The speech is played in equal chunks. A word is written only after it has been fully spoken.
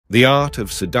The Art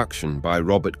of Seduction by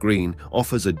Robert Greene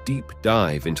offers a deep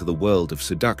dive into the world of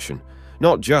seduction,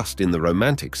 not just in the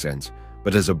romantic sense,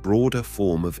 but as a broader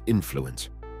form of influence.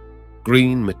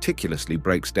 Greene meticulously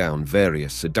breaks down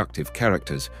various seductive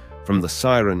characters, from the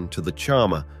Siren to the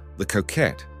charmer, the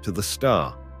Coquette to the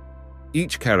star.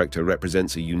 Each character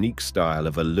represents a unique style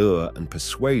of allure and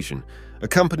persuasion,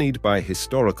 accompanied by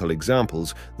historical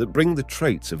examples that bring the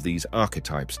traits of these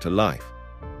archetypes to life.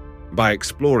 By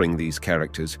exploring these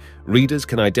characters, readers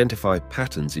can identify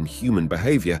patterns in human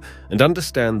behavior and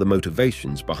understand the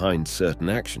motivations behind certain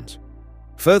actions.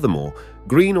 Furthermore,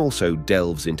 Greene also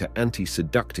delves into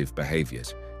anti-seductive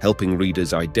behaviors, helping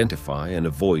readers identify and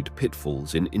avoid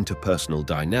pitfalls in interpersonal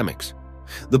dynamics.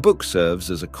 The book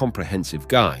serves as a comprehensive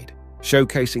guide,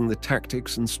 showcasing the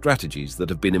tactics and strategies that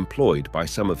have been employed by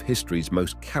some of history's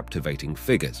most captivating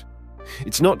figures.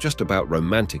 It's not just about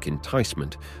romantic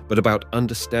enticement, but about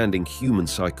understanding human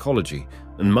psychology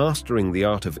and mastering the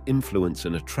art of influence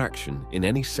and attraction in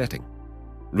any setting.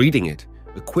 Reading it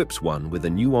equips one with a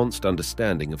nuanced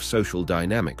understanding of social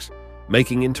dynamics,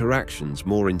 making interactions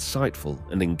more insightful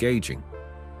and engaging.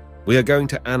 We are going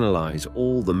to analyze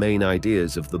all the main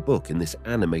ideas of the book in this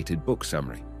animated book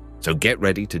summary, so get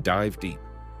ready to dive deep.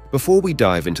 Before we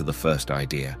dive into the first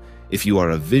idea, if you are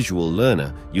a visual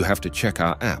learner, you have to check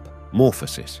our app,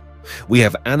 Morfosis. We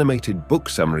have animated book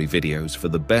summary videos for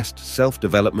the best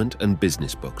self-development and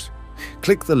business books.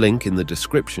 Click the link in the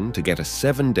description to get a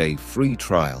 7-day free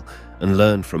trial and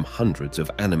learn from hundreds of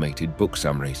animated book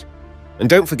summaries. And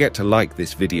don't forget to like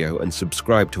this video and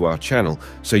subscribe to our channel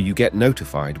so you get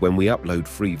notified when we upload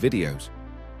free videos.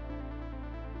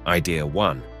 Idea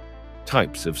 1.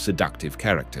 Types of seductive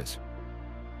characters.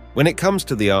 When it comes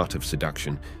to the art of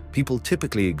seduction, people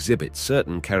typically exhibit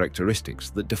certain characteristics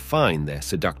that define their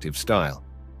seductive style.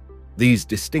 These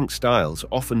distinct styles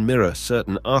often mirror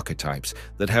certain archetypes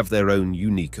that have their own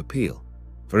unique appeal.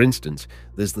 For instance,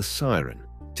 there's the Siren,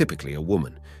 typically a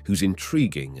woman, who's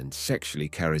intriguing and sexually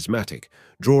charismatic,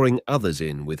 drawing others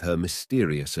in with her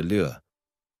mysterious allure.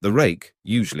 The Rake,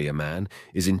 usually a man,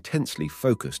 is intensely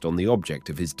focused on the object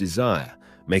of his desire,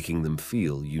 making them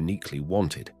feel uniquely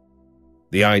wanted.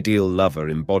 The ideal lover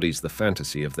embodies the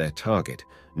fantasy of their target,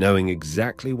 knowing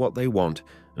exactly what they want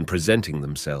and presenting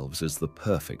themselves as the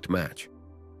perfect match.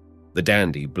 The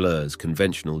dandy blurs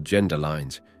conventional gender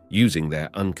lines, using their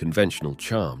unconventional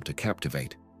charm to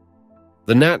captivate.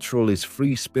 The natural is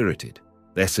free-spirited,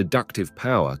 their seductive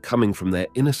power coming from their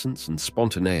innocence and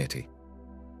spontaneity.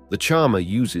 The charmer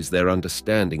uses their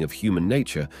understanding of human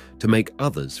nature to make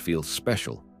others feel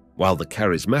special, while the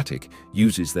charismatic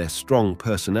uses their strong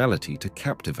personality to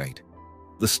captivate.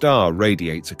 The star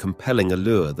radiates a compelling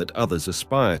allure that others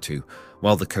aspire to,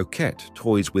 while the coquette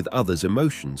toys with others'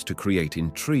 emotions to create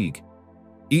intrigue.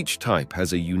 Each type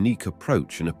has a unique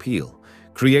approach and appeal,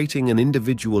 creating an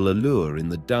individual allure in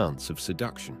the dance of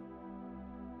seduction.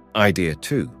 Idea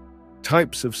 2.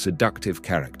 Types of seductive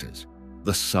characters.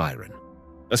 The Siren.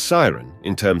 A siren,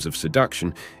 in terms of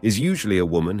seduction, is usually a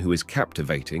woman who is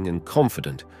captivating and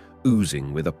confident,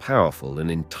 oozing with a powerful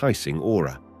and enticing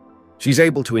aura. She's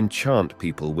able to enchant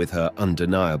people with her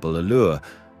undeniable allure,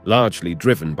 largely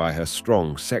driven by her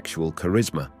strong sexual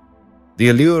charisma. The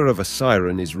allure of a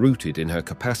siren is rooted in her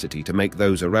capacity to make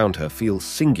those around her feel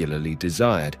singularly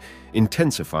desired,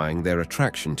 intensifying their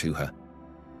attraction to her.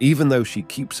 Even though she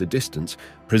keeps a distance,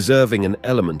 preserving an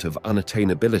element of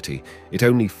unattainability, it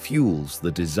only fuels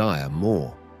the desire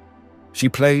more. She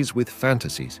plays with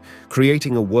fantasies,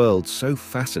 creating a world so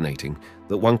fascinating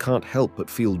that one can't help but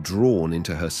feel drawn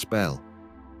into her spell.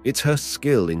 It's her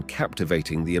skill in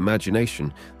captivating the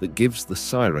imagination that gives the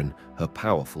siren her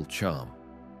powerful charm.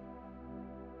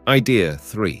 Idea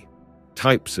 3.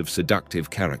 Types of seductive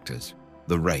characters.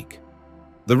 The Rake.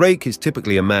 The Rake is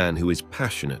typically a man who is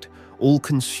passionate, all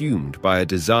consumed by a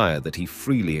desire that he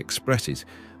freely expresses,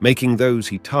 making those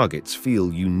he targets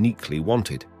feel uniquely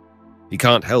wanted. He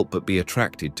can't help but be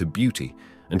attracted to beauty,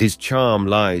 and his charm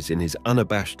lies in his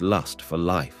unabashed lust for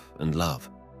life and love.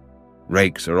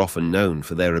 Rakes are often known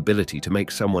for their ability to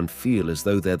make someone feel as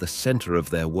though they're the center of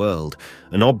their world,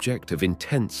 an object of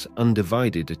intense,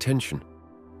 undivided attention.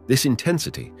 This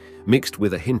intensity, mixed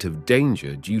with a hint of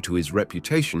danger due to his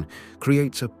reputation,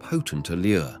 creates a potent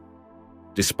allure.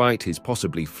 Despite his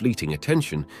possibly fleeting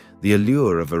attention, the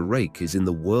allure of a Rake is in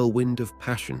the whirlwind of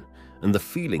passion and the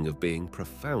feeling of being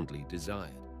profoundly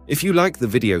desired. If you like the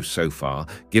video so far,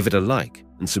 give it a like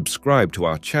and subscribe to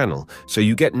our channel so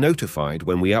you get notified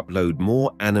when we upload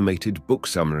more animated book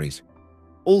summaries.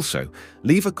 Also,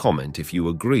 leave a comment if you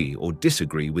agree or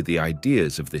disagree with the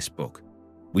ideas of this book.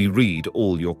 We read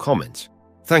all your comments.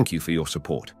 Thank you for your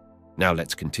support. Now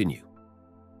let's continue.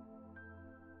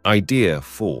 Idea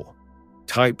 4.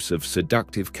 Types of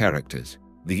seductive characters.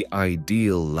 The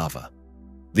ideal lover.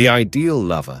 The ideal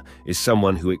lover is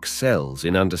someone who excels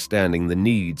in understanding the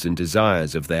needs and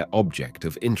desires of their object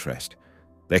of interest.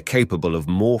 They're capable of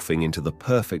morphing into the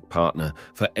perfect partner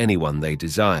for anyone they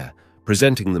desire,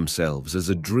 presenting themselves as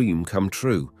a dream come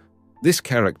true. This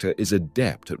character is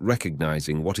adept at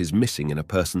recognizing what is missing in a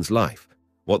person's life,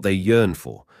 what they yearn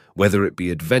for, whether it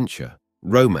be adventure,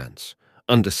 romance,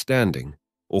 understanding,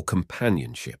 or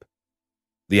companionship.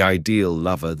 The ideal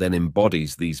lover then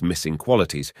embodies these missing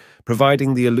qualities,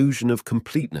 providing the illusion of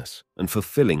completeness and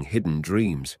fulfilling hidden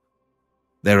dreams.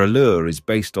 Their allure is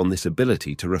based on this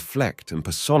ability to reflect and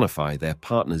personify their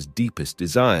partner's deepest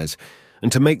desires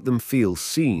and to make them feel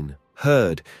seen,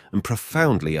 heard, and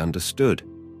profoundly understood.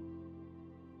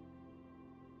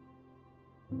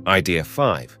 Idea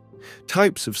 5.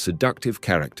 Types of seductive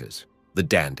characters. The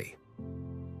dandy.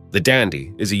 The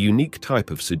dandy is a unique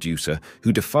type of seducer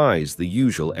who defies the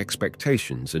usual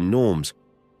expectations and norms.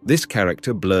 This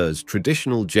character blurs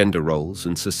traditional gender roles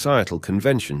and societal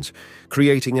conventions,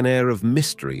 creating an air of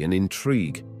mystery and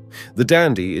intrigue. The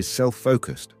dandy is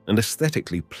self-focused and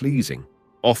aesthetically pleasing,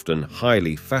 often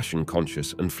highly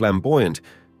fashion-conscious and flamboyant.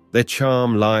 Their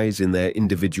charm lies in their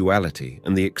individuality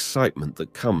and the excitement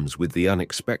that comes with the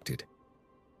unexpected.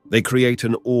 They create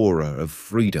an aura of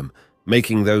freedom,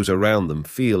 making those around them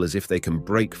feel as if they can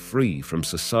break free from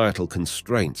societal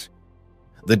constraints.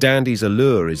 The dandy's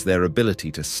allure is their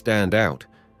ability to stand out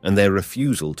and their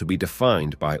refusal to be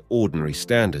defined by ordinary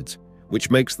standards,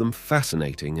 which makes them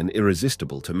fascinating and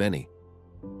irresistible to many.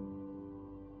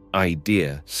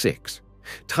 Idea 6.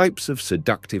 Types of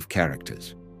seductive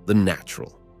characters. The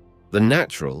natural. The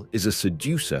natural is a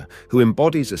seducer who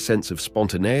embodies a sense of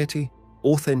spontaneity,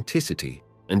 authenticity,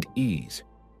 and ease.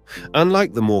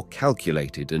 Unlike the more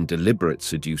calculated and deliberate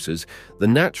seducers, the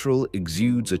natural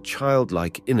exudes a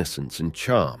childlike innocence and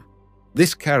charm.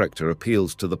 This character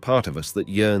appeals to the part of us that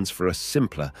yearns for a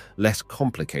simpler, less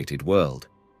complicated world.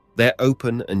 Their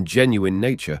open and genuine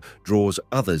nature draws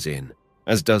others in,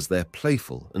 as does their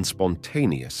playful and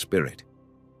spontaneous spirit.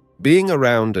 Being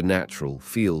around a natural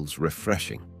feels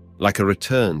refreshing, like a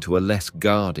return to a less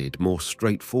guarded, more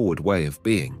straightforward way of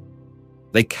being.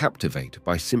 They captivate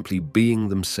by simply being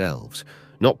themselves,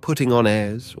 not putting on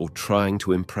airs or trying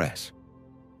to impress.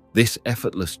 This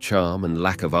effortless charm and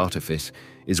lack of artifice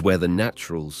is where the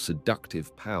natural's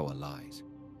seductive power lies.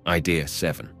 Idea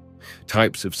 7.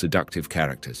 Types of seductive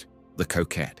characters. The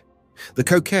coquette. The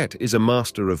coquette is a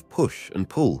master of push and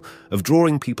pull, of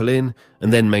drawing people in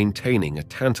and then maintaining a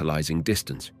tantalizing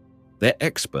distance. They're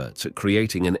experts at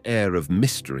creating an air of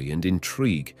mystery and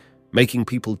intrigue, making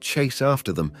people chase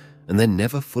after them and then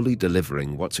never fully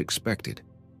delivering what's expected.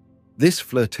 This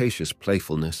flirtatious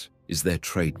playfulness is their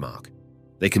trademark.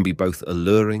 They can be both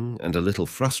alluring and a little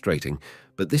frustrating,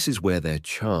 but this is where their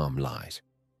charm lies.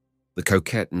 The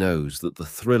coquette knows that the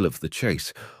thrill of the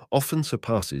chase often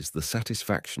surpasses the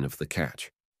satisfaction of the catch.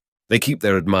 They keep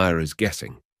their admirers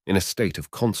guessing, in a state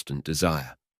of constant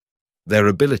desire. Their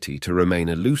ability to remain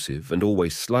elusive and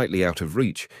always slightly out of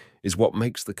reach is what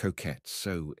makes the coquette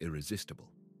so irresistible.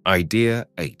 Idea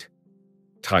 8.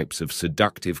 Types of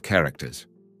seductive characters.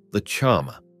 The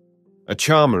charmer. A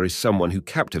charmer is someone who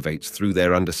captivates through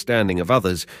their understanding of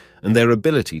others and their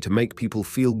ability to make people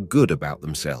feel good about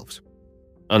themselves.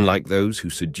 Unlike those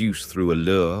who seduce through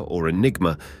allure or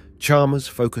enigma, charmers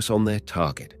focus on their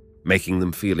target, making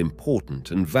them feel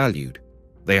important and valued.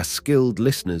 They are skilled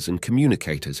listeners and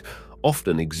communicators,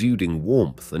 often exuding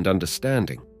warmth and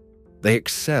understanding. They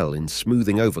excel in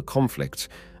smoothing over conflicts,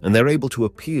 and they're able to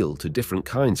appeal to different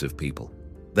kinds of people.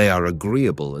 They are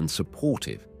agreeable and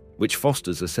supportive, which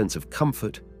fosters a sense of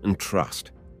comfort and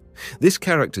trust. This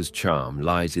character's charm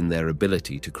lies in their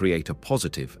ability to create a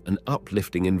positive and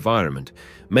uplifting environment,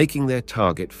 making their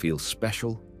target feel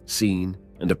special, seen,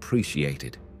 and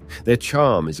appreciated. Their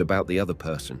charm is about the other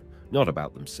person, not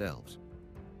about themselves.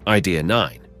 Idea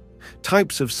 9.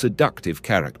 Types of seductive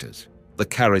characters. The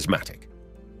charismatic.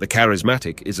 The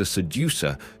charismatic is a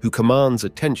seducer who commands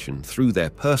attention through their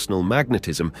personal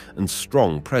magnetism and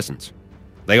strong presence.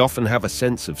 They often have a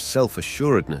sense of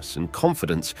self-assuredness and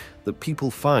confidence that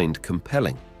people find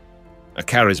compelling. A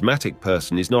charismatic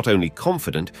person is not only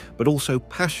confident but also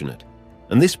passionate,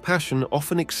 and this passion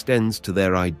often extends to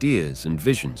their ideas and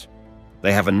visions.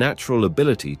 They have a natural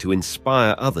ability to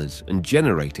inspire others and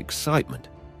generate excitement.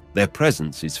 Their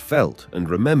presence is felt and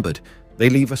remembered. They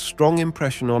leave a strong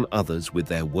impression on others with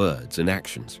their words and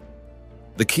actions.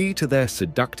 The key to their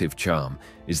seductive charm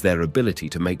is their ability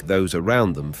to make those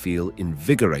around them feel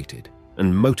invigorated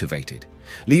and motivated,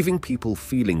 leaving people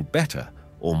feeling better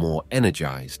or more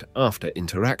energized after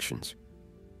interactions.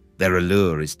 Their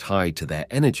allure is tied to their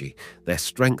energy, their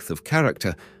strength of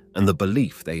character, and the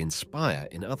belief they inspire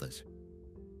in others.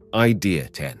 Idea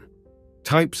 10.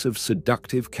 Types of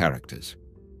seductive characters.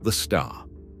 The star.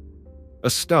 A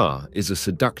star is a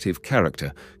seductive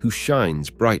character who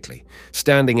shines brightly,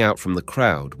 standing out from the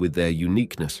crowd with their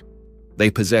uniqueness.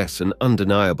 They possess an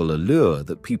undeniable allure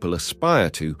that people aspire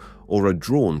to or are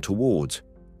drawn towards.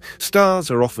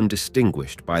 Stars are often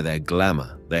distinguished by their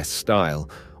glamour, their style,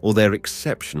 or their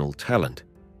exceptional talent.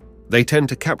 They tend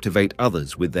to captivate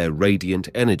others with their radiant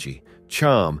energy,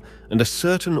 charm, and a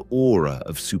certain aura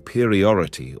of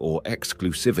superiority or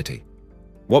exclusivity.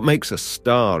 What makes a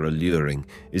star alluring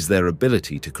is their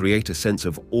ability to create a sense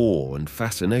of awe and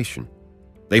fascination.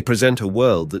 They present a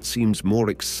world that seems more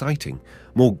exciting,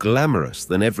 more glamorous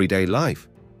than everyday life.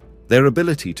 Their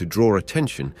ability to draw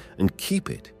attention and keep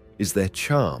it is their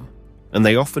charm, and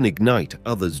they often ignite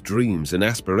others' dreams and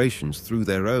aspirations through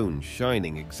their own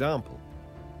shining example.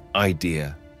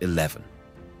 Idea 11.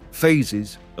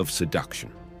 Phases of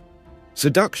seduction.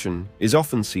 Seduction is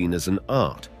often seen as an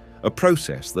art, a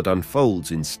process that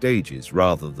unfolds in stages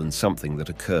rather than something that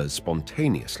occurs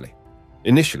spontaneously.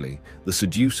 Initially, the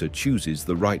seducer chooses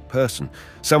the right person,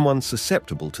 someone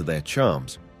susceptible to their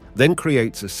charms, then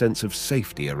creates a sense of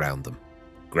safety around them.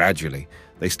 Gradually,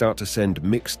 they start to send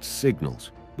mixed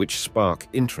signals, which spark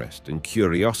interest and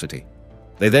curiosity.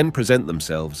 They then present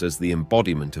themselves as the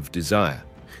embodiment of desire,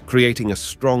 creating a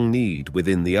strong need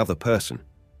within the other person.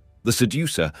 The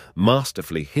seducer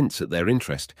masterfully hints at their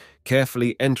interest,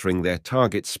 carefully entering their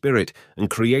target's spirit and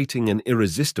creating an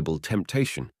irresistible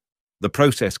temptation. The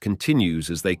process continues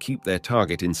as they keep their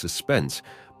target in suspense,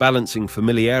 balancing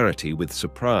familiarity with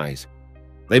surprise.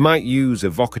 They might use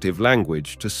evocative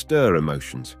language to stir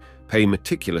emotions, pay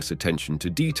meticulous attention to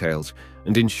details,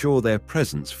 and ensure their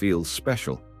presence feels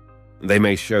special. They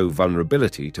may show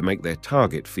vulnerability to make their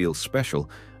target feel special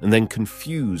and then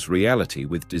confuse reality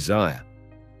with desire.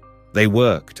 They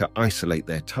work to isolate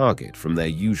their target from their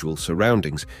usual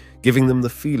surroundings, giving them the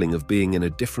feeling of being in a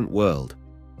different world.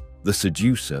 The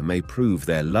seducer may prove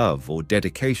their love or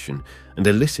dedication and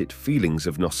elicit feelings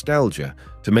of nostalgia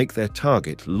to make their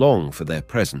target long for their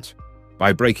presence.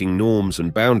 By breaking norms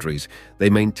and boundaries, they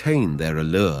maintain their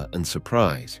allure and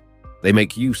surprise. They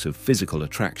make use of physical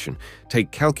attraction,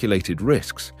 take calculated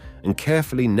risks, and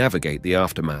carefully navigate the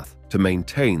aftermath to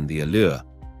maintain the allure.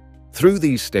 Through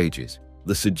these stages,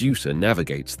 the seducer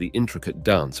navigates the intricate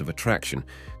dance of attraction,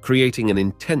 creating an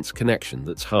intense connection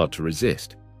that's hard to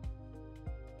resist.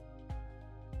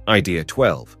 Idea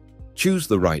 12. Choose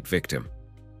the right victim.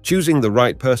 Choosing the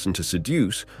right person to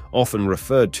seduce, often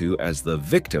referred to as the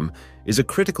victim, is a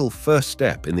critical first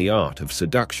step in the art of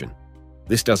seduction.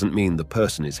 This doesn't mean the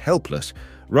person is helpless.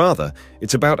 Rather,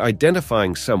 it's about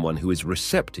identifying someone who is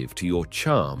receptive to your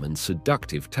charm and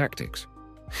seductive tactics.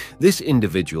 This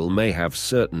individual may have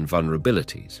certain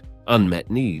vulnerabilities, unmet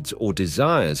needs, or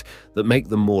desires that make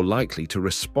them more likely to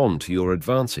respond to your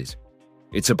advances.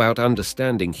 It's about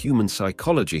understanding human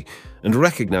psychology and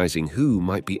recognizing who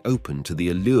might be open to the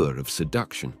allure of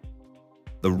seduction.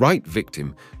 The right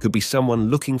victim could be someone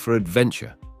looking for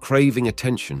adventure, craving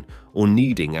attention, or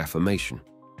needing affirmation.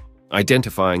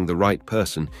 Identifying the right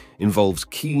person involves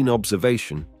keen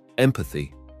observation,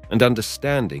 empathy, and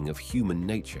understanding of human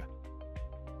nature.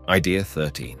 Idea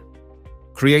 13.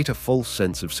 Create a false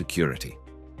sense of security.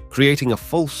 Creating a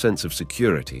false sense of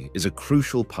security is a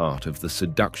crucial part of the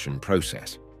seduction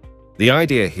process. The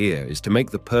idea here is to make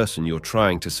the person you're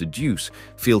trying to seduce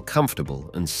feel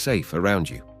comfortable and safe around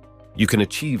you. You can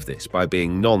achieve this by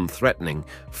being non-threatening,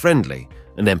 friendly,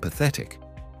 and empathetic.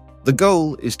 The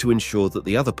goal is to ensure that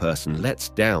the other person lets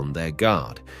down their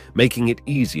guard, making it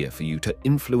easier for you to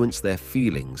influence their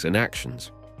feelings and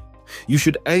actions. You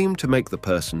should aim to make the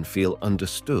person feel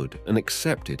understood and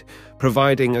accepted,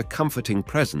 providing a comforting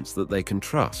presence that they can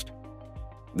trust.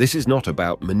 This is not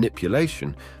about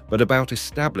manipulation, but about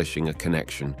establishing a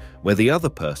connection where the other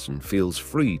person feels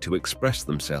free to express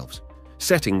themselves,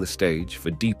 setting the stage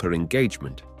for deeper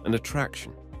engagement and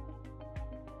attraction.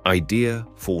 Idea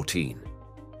 14.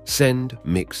 Send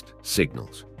mixed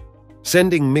signals.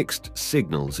 Sending mixed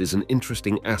signals is an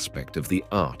interesting aspect of the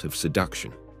art of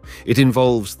seduction. It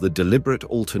involves the deliberate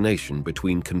alternation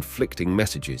between conflicting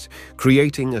messages,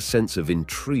 creating a sense of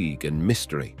intrigue and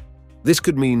mystery. This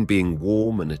could mean being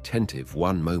warm and attentive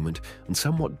one moment and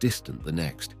somewhat distant the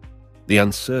next. The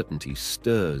uncertainty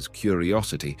stirs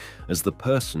curiosity as the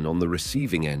person on the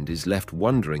receiving end is left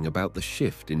wondering about the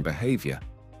shift in behavior.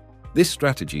 This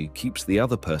strategy keeps the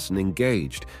other person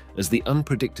engaged as the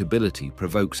unpredictability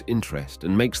provokes interest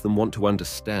and makes them want to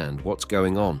understand what's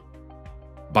going on.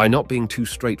 By not being too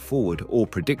straightforward or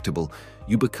predictable,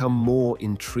 you become more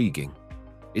intriguing.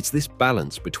 It's this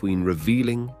balance between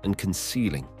revealing and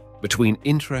concealing, between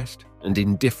interest and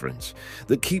indifference,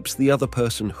 that keeps the other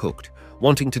person hooked,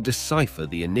 wanting to decipher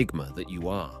the enigma that you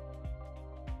are.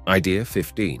 Idea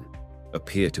 15.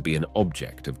 Appear to be an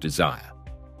object of desire.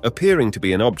 Appearing to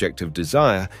be an object of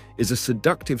desire is a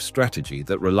seductive strategy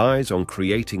that relies on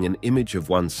creating an image of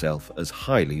oneself as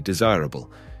highly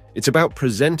desirable. It's about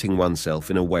presenting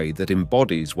oneself in a way that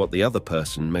embodies what the other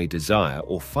person may desire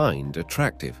or find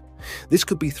attractive. This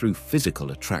could be through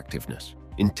physical attractiveness,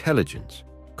 intelligence,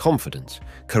 confidence,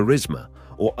 charisma,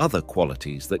 or other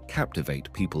qualities that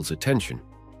captivate people's attention.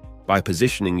 By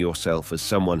positioning yourself as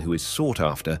someone who is sought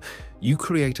after, you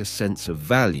create a sense of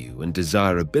value and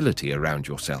desirability around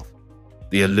yourself.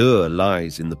 The allure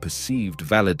lies in the perceived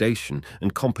validation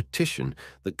and competition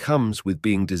that comes with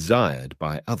being desired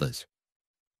by others.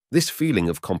 This feeling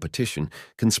of competition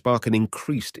can spark an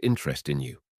increased interest in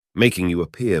you, making you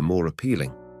appear more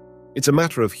appealing. It's a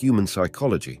matter of human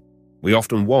psychology. We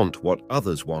often want what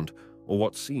others want or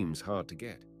what seems hard to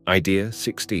get. Idea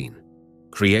 16.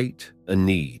 Create a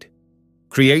need.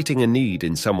 Creating a need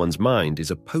in someone's mind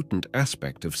is a potent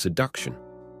aspect of seduction.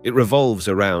 It revolves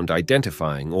around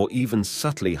identifying or even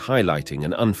subtly highlighting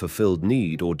an unfulfilled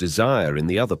need or desire in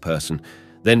the other person,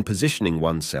 then positioning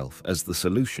oneself as the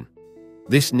solution.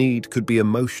 This need could be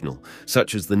emotional,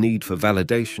 such as the need for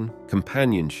validation,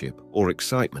 companionship, or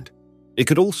excitement. It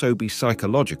could also be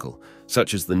psychological,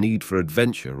 such as the need for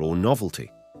adventure or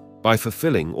novelty. By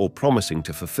fulfilling or promising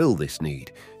to fulfill this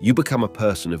need, you become a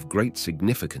person of great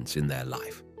significance in their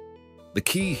life. The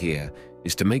key here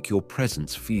is to make your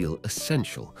presence feel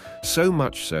essential, so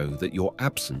much so that your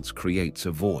absence creates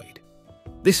a void.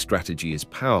 This strategy is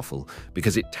powerful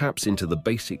because it taps into the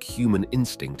basic human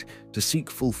instinct to seek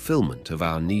fulfillment of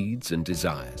our needs and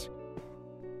desires.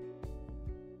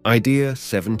 Idea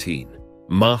 17.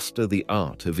 Master the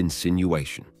art of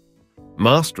insinuation.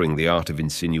 Mastering the art of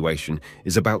insinuation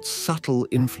is about subtle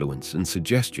influence and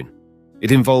suggestion.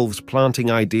 It involves planting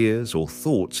ideas or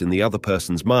thoughts in the other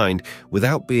person's mind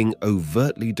without being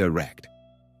overtly direct.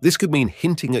 This could mean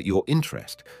hinting at your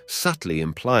interest, subtly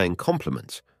implying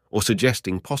compliments, or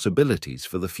suggesting possibilities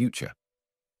for the future.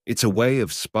 It's a way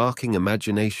of sparking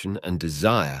imagination and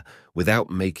desire without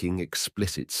making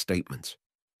explicit statements.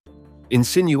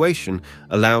 Insinuation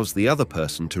allows the other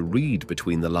person to read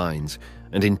between the lines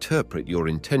and interpret your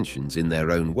intentions in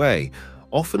their own way,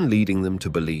 often leading them to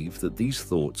believe that these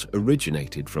thoughts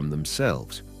originated from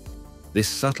themselves. This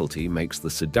subtlety makes the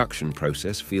seduction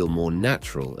process feel more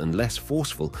natural and less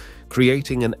forceful,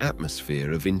 creating an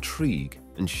atmosphere of intrigue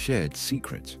and shared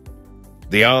secrets.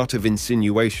 The art of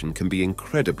insinuation can be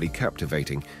incredibly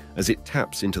captivating as it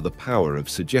taps into the power of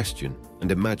suggestion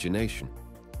and imagination.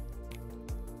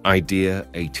 Idea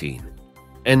 18.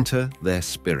 Enter their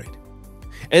spirit.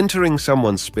 Entering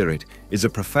someone's spirit is a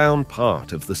profound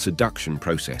part of the seduction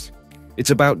process.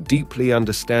 It's about deeply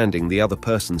understanding the other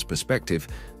person's perspective,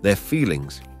 their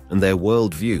feelings, and their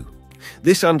worldview.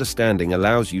 This understanding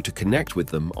allows you to connect with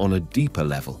them on a deeper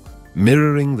level,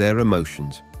 mirroring their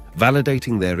emotions,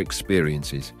 validating their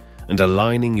experiences, and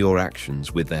aligning your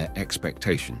actions with their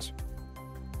expectations.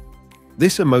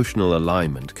 This emotional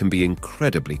alignment can be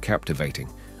incredibly captivating,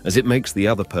 as it makes the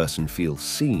other person feel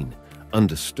seen,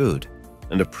 understood,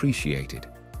 and appreciated.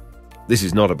 This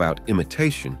is not about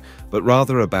imitation, but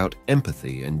rather about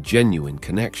empathy and genuine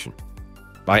connection.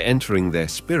 By entering their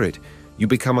spirit, you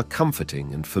become a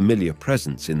comforting and familiar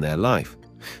presence in their life,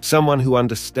 someone who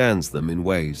understands them in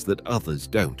ways that others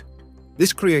don't.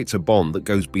 This creates a bond that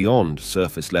goes beyond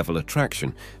surface-level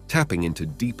attraction, tapping into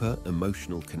deeper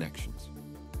emotional connections.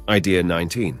 Idea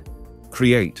 19.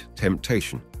 Create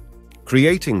temptation.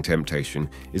 Creating temptation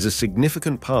is a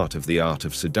significant part of the art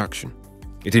of seduction.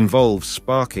 It involves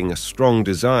sparking a strong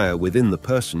desire within the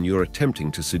person you're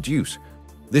attempting to seduce.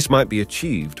 This might be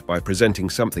achieved by presenting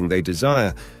something they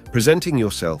desire, presenting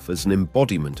yourself as an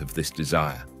embodiment of this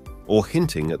desire, or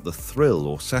hinting at the thrill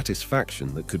or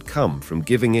satisfaction that could come from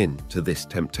giving in to this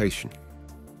temptation.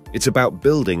 It's about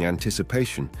building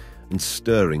anticipation and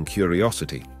stirring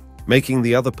curiosity, making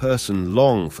the other person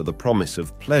long for the promise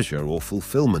of pleasure or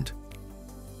fulfillment.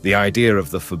 The idea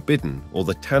of the forbidden or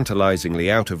the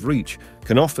tantalizingly out of reach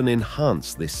can often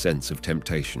enhance this sense of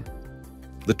temptation.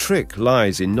 The trick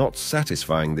lies in not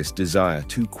satisfying this desire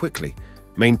too quickly,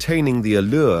 maintaining the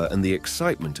allure and the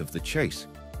excitement of the chase.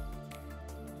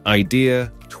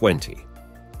 Idea 20.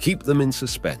 Keep them in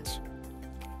suspense.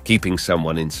 Keeping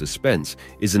someone in suspense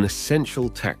is an essential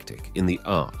tactic in the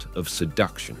art of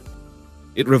seduction.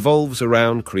 It revolves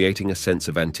around creating a sense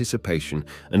of anticipation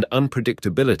and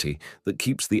unpredictability that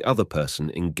keeps the other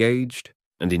person engaged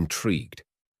and intrigued.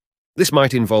 This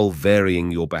might involve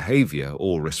varying your behavior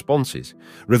or responses,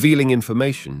 revealing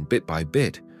information bit by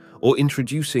bit, or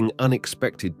introducing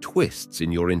unexpected twists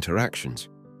in your interactions.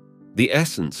 The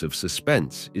essence of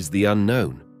suspense is the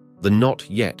unknown, the not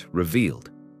yet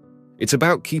revealed. It's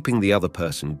about keeping the other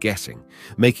person guessing,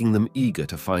 making them eager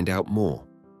to find out more.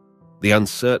 The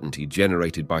uncertainty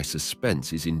generated by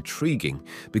suspense is intriguing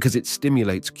because it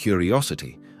stimulates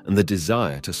curiosity and the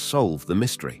desire to solve the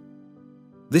mystery.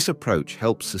 This approach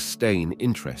helps sustain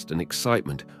interest and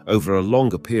excitement over a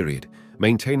longer period,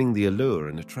 maintaining the allure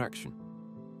and attraction.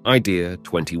 Idea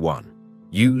 21.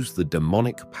 Use the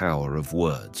demonic power of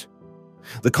words.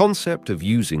 The concept of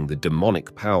using the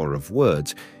demonic power of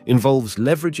words involves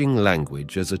leveraging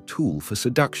language as a tool for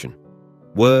seduction.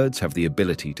 Words have the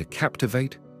ability to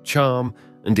captivate, charm,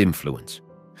 and influence.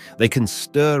 They can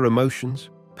stir emotions,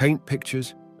 paint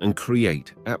pictures, and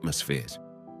create atmospheres.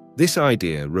 This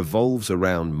idea revolves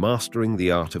around mastering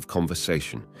the art of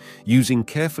conversation, using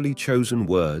carefully chosen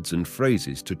words and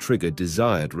phrases to trigger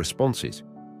desired responses.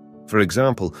 For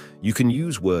example, you can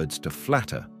use words to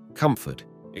flatter, comfort,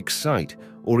 excite,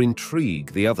 or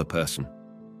intrigue the other person.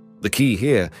 The key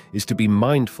here is to be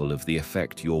mindful of the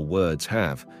effect your words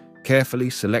have, carefully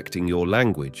selecting your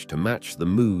language to match the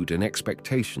mood and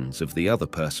expectations of the other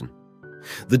person.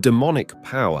 The demonic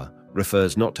power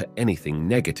refers not to anything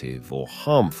negative or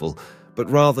harmful, but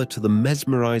rather to the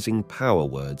mesmerizing power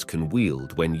words can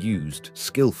wield when used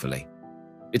skillfully.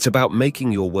 It's about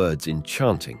making your words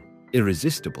enchanting,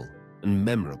 irresistible, and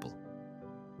memorable.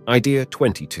 Idea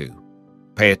 22.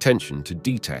 Pay attention to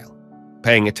detail.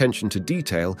 Paying attention to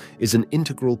detail is an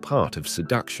integral part of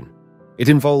seduction. It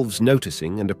involves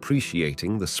noticing and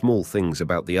appreciating the small things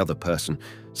about the other person,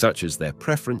 such as their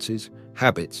preferences,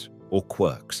 habits, or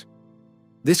quirks.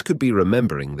 This could be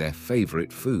remembering their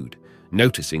favorite food,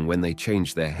 noticing when they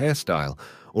change their hairstyle,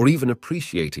 or even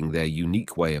appreciating their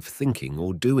unique way of thinking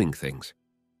or doing things.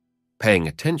 Paying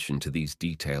attention to these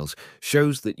details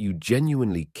shows that you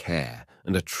genuinely care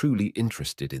and are truly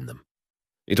interested in them.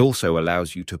 It also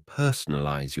allows you to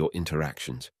personalize your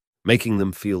interactions, making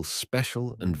them feel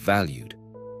special and valued.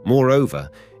 Moreover,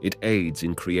 it aids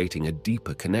in creating a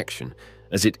deeper connection,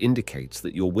 as it indicates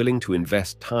that you're willing to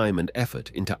invest time and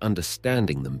effort into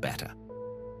understanding them better.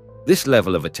 This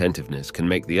level of attentiveness can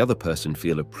make the other person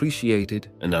feel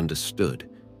appreciated and understood,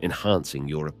 enhancing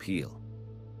your appeal.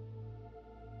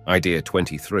 Idea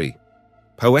 23.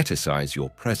 Poeticize your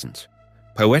presence.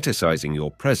 Poeticizing your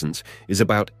presence is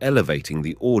about elevating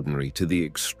the ordinary to the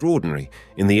extraordinary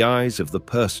in the eyes of the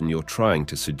person you're trying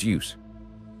to seduce.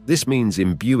 This means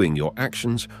imbuing your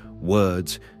actions,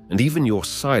 words, and even your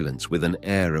silence with an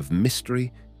air of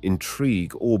mystery,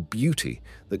 intrigue, or beauty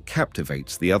that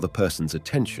captivates the other person's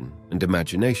attention and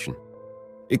imagination.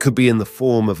 It could be in the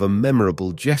form of a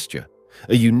memorable gesture,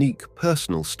 a unique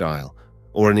personal style,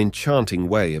 or an enchanting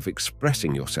way of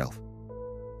expressing yourself.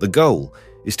 The goal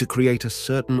is to create a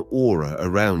certain aura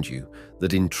around you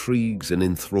that intrigues and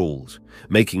enthralls,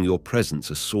 making your presence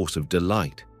a source of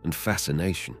delight and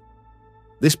fascination.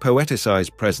 This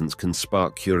poeticized presence can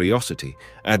spark curiosity,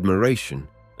 admiration,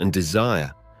 and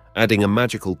desire, adding a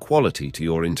magical quality to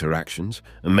your interactions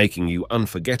and making you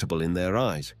unforgettable in their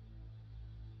eyes.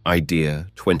 Idea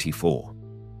 24.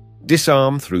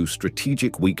 Disarm through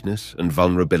strategic weakness and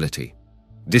vulnerability.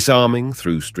 Disarming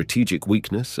through strategic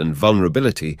weakness and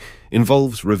vulnerability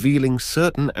involves revealing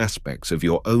certain aspects of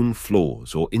your own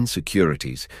flaws or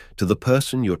insecurities to the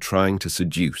person you're trying to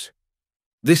seduce.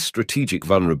 This strategic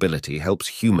vulnerability helps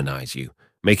humanize you,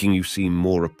 making you seem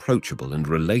more approachable and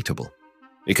relatable.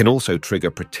 It can also trigger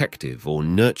protective or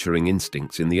nurturing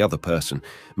instincts in the other person,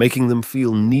 making them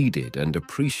feel needed and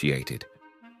appreciated.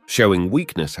 Showing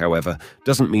weakness, however,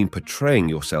 doesn't mean portraying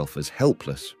yourself as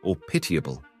helpless or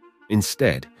pitiable.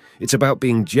 Instead, it's about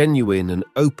being genuine and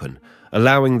open,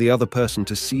 allowing the other person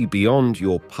to see beyond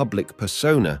your public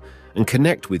persona and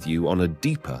connect with you on a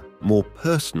deeper, more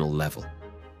personal level.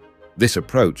 This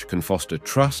approach can foster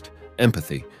trust,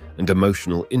 empathy, and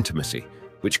emotional intimacy,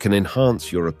 which can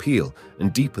enhance your appeal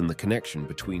and deepen the connection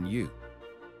between you.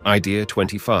 Idea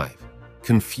 25.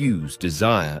 Confuse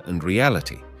desire and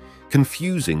reality.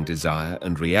 Confusing desire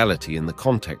and reality in the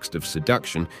context of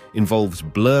seduction involves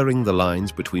blurring the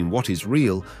lines between what is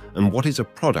real and what is a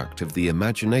product of the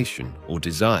imagination or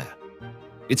desire.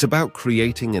 It's about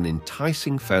creating an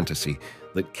enticing fantasy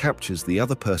that captures the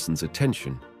other person's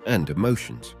attention and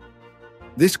emotions.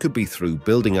 This could be through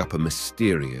building up a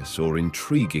mysterious or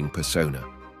intriguing persona,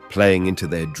 playing into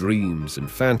their dreams and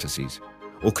fantasies,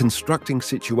 or constructing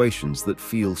situations that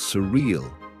feel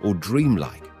surreal or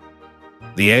dreamlike.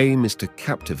 The aim is to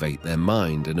captivate their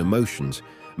mind and emotions,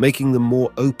 making them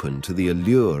more open to the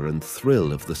allure and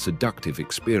thrill of the seductive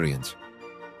experience.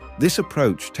 This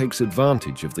approach takes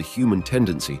advantage of the human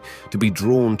tendency to be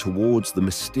drawn towards the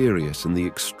mysterious and the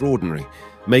extraordinary,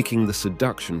 making the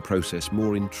seduction process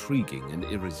more intriguing and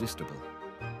irresistible.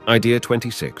 Idea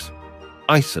 26.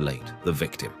 Isolate the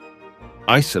victim.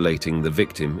 Isolating the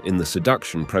victim in the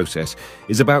seduction process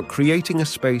is about creating a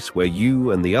space where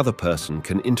you and the other person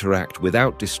can interact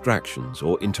without distractions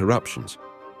or interruptions.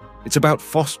 It's about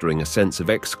fostering a sense of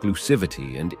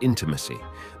exclusivity and intimacy,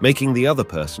 making the other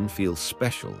person feel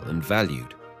special and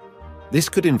valued. This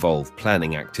could involve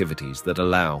planning activities that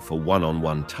allow for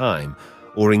one-on-one time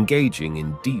or engaging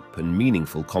in deep and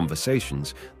meaningful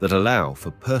conversations that allow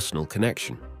for personal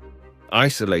connection.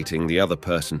 Isolating the other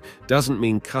person doesn't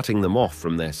mean cutting them off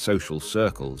from their social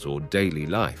circles or daily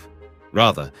life.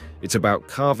 Rather, it's about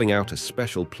carving out a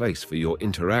special place for your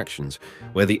interactions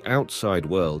where the outside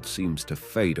world seems to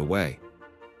fade away.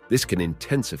 This can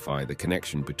intensify the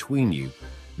connection between you,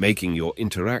 making your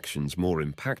interactions more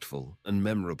impactful and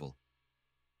memorable.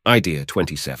 Idea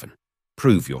 27.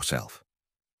 Prove yourself.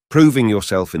 Proving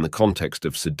yourself in the context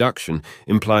of seduction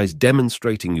implies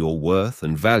demonstrating your worth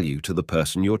and value to the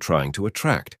person you're trying to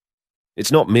attract.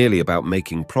 It's not merely about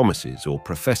making promises or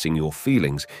professing your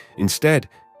feelings. Instead,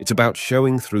 it's about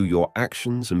showing through your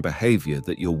actions and behavior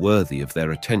that you're worthy of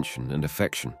their attention and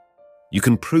affection. You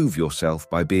can prove yourself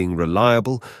by being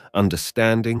reliable,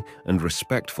 understanding, and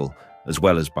respectful, as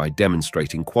well as by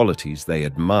demonstrating qualities they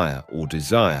admire or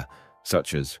desire,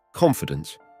 such as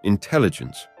confidence,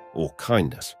 intelligence, or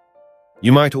kindness.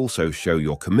 You might also show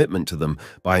your commitment to them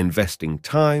by investing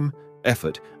time,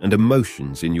 effort, and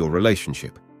emotions in your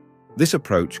relationship. This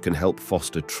approach can help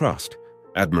foster trust,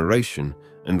 admiration,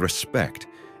 and respect,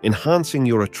 enhancing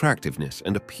your attractiveness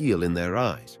and appeal in their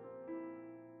eyes.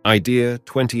 Idea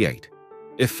 28.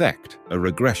 Effect a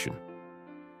regression.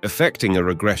 Effecting a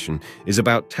regression is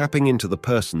about tapping into the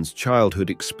person's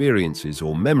childhood experiences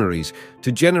or memories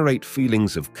to generate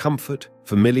feelings of comfort,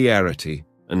 familiarity,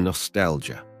 and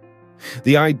nostalgia.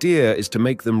 The idea is to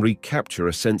make them recapture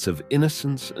a sense of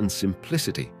innocence and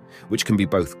simplicity, which can be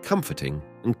both comforting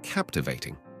and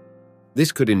captivating.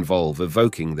 This could involve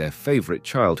evoking their favorite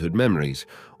childhood memories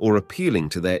or appealing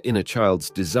to their inner child's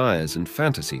desires and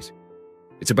fantasies.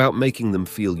 It's about making them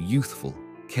feel youthful,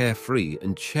 carefree,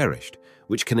 and cherished,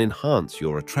 which can enhance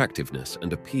your attractiveness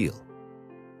and appeal.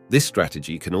 This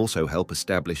strategy can also help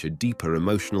establish a deeper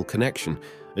emotional connection,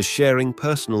 as sharing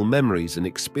personal memories and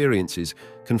experiences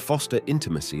can foster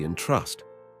intimacy and trust.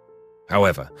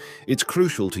 However, it's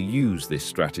crucial to use this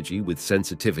strategy with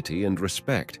sensitivity and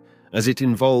respect, as it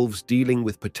involves dealing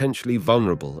with potentially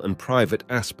vulnerable and private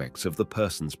aspects of the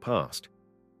person's past.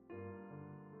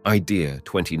 Idea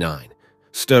 29.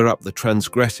 Stir up the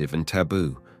transgressive and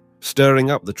taboo. Stirring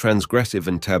up the transgressive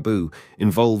and taboo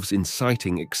involves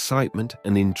inciting excitement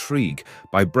and intrigue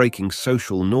by breaking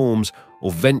social norms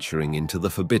or venturing into the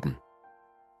forbidden.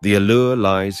 The allure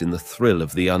lies in the thrill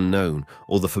of the unknown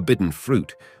or the forbidden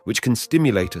fruit, which can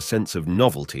stimulate a sense of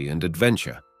novelty and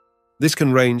adventure. This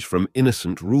can range from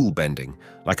innocent rule-bending,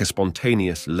 like a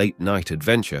spontaneous late-night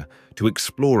adventure, to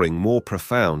exploring more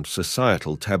profound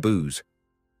societal taboos.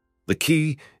 The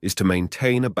key is to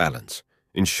maintain a balance,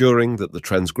 ensuring that the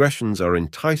transgressions are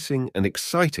enticing and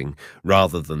exciting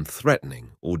rather than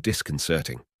threatening or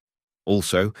disconcerting.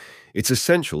 Also, it's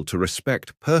essential to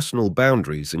respect personal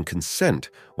boundaries and consent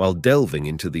while delving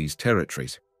into these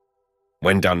territories.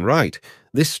 When done right,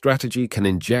 this strategy can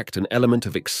inject an element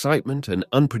of excitement and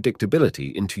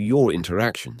unpredictability into your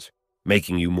interactions,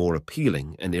 making you more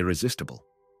appealing and irresistible.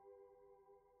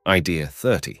 Idea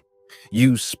 30.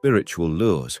 Use spiritual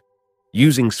lures.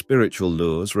 Using spiritual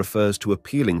lures refers to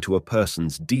appealing to a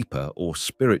person's deeper or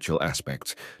spiritual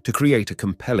aspects to create a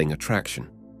compelling attraction.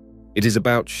 It is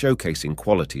about showcasing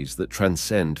qualities that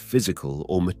transcend physical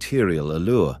or material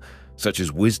allure, such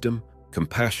as wisdom,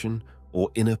 compassion, or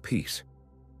inner peace.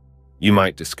 You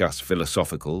might discuss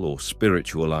philosophical or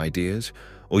spiritual ideas,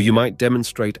 or you might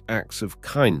demonstrate acts of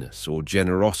kindness or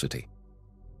generosity.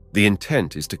 The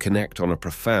intent is to connect on a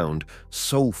profound,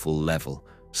 soulful level,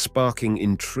 sparking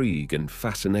intrigue and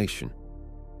fascination.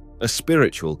 A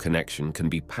spiritual connection can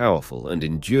be powerful and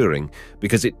enduring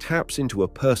because it taps into a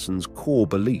person's core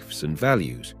beliefs and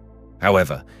values.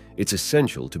 However, it's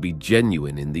essential to be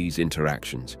genuine in these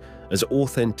interactions, as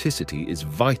authenticity is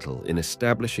vital in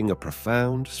establishing a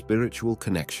profound spiritual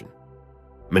connection.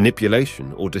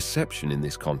 Manipulation or deception in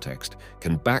this context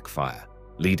can backfire,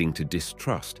 leading to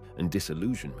distrust and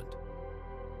disillusionment.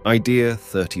 Idea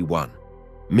 31.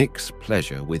 Mix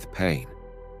pleasure with pain.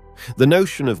 The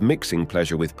notion of mixing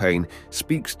pleasure with pain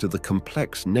speaks to the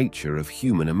complex nature of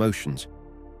human emotions.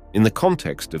 In the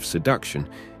context of seduction,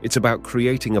 it's about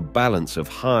creating a balance of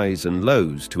highs and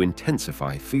lows to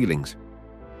intensify feelings.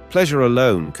 Pleasure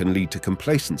alone can lead to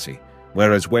complacency,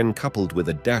 whereas when coupled with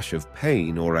a dash of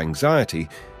pain or anxiety,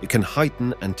 it can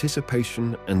heighten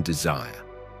anticipation and desire.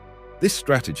 This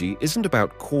strategy isn't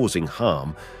about causing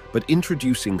harm, but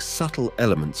introducing subtle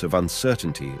elements of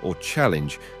uncertainty or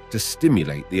challenge to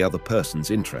stimulate the other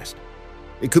person's interest.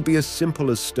 It could be as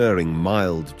simple as stirring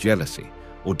mild jealousy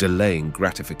or delaying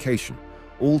gratification,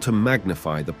 all to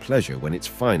magnify the pleasure when it's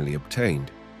finally obtained.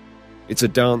 It's a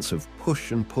dance of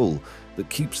push and pull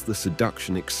that keeps the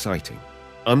seduction exciting,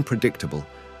 unpredictable,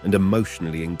 and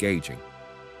emotionally engaging.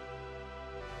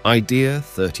 Idea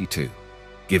 32.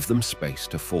 Give them space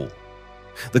to fall.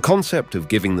 The concept of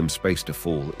giving them space to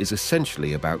fall is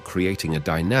essentially about creating a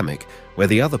dynamic where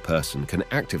the other person can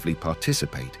actively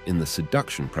participate in the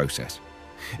seduction process.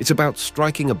 It's about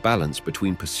striking a balance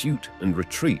between pursuit and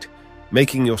retreat,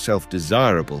 making yourself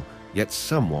desirable yet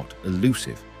somewhat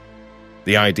elusive.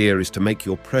 The idea is to make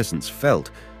your presence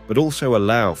felt, but also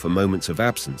allow for moments of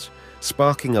absence,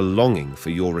 sparking a longing for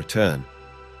your return.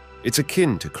 It's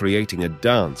akin to creating a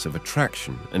dance of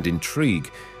attraction and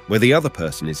intrigue where the other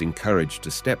person is encouraged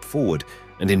to step forward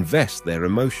and invest their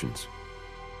emotions.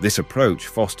 This approach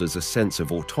fosters a sense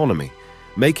of autonomy,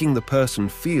 making the person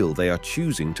feel they are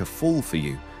choosing to fall for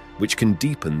you, which can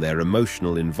deepen their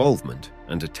emotional involvement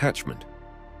and attachment.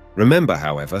 Remember,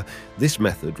 however, this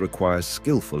method requires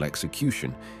skillful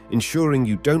execution, ensuring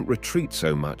you don't retreat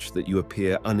so much that you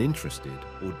appear uninterested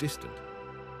or distant.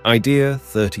 Idea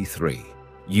 33.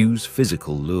 Use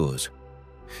physical lures.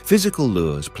 Physical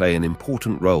lures play an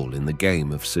important role in the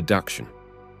game of seduction.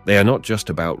 They are not just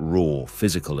about raw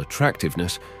physical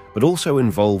attractiveness, but also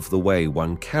involve the way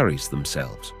one carries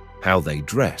themselves, how they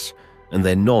dress, and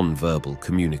their non-verbal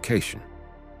communication.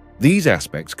 These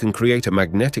aspects can create a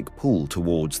magnetic pull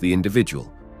towards the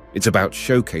individual. It's about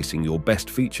showcasing your best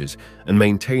features and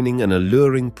maintaining an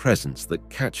alluring presence that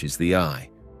catches the eye.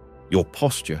 Your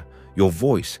posture, your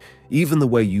voice, even the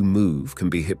way you move can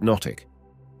be hypnotic.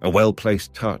 A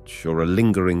well-placed touch or a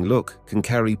lingering look can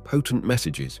carry potent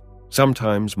messages,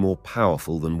 sometimes more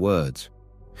powerful than words.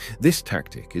 This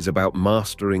tactic is about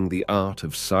mastering the art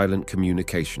of silent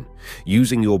communication,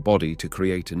 using your body to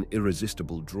create an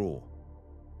irresistible draw.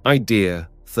 Idea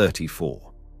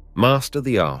 34. Master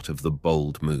the art of the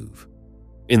bold move.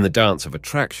 In the dance of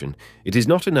attraction, it is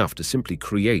not enough to simply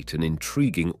create an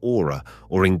intriguing aura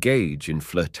or engage in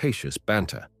flirtatious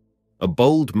banter. A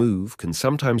bold move can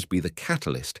sometimes be the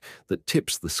catalyst that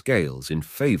tips the scales in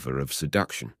favor of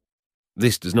seduction.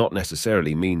 This does not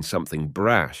necessarily mean something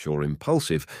brash or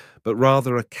impulsive, but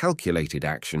rather a calculated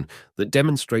action that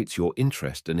demonstrates your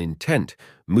interest and intent,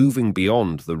 moving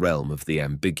beyond the realm of the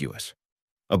ambiguous.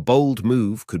 A bold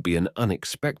move could be an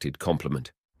unexpected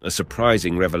compliment, a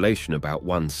surprising revelation about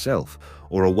oneself,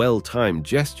 or a well-timed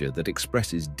gesture that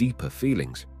expresses deeper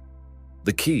feelings.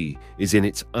 The key is in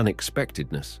its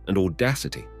unexpectedness and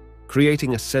audacity,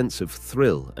 creating a sense of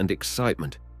thrill and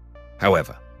excitement.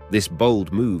 However, this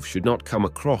bold move should not come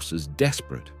across as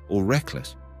desperate or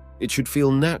reckless. It should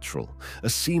feel natural, a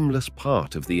seamless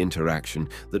part of the interaction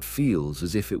that feels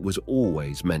as if it was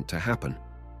always meant to happen.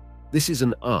 This is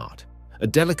an art, a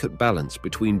delicate balance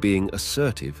between being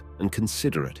assertive and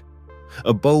considerate.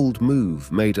 A bold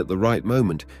move made at the right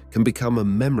moment can become a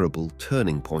memorable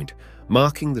turning point,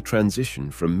 marking the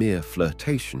transition from mere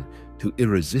flirtation to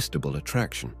irresistible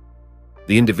attraction.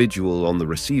 The individual on the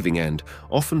receiving end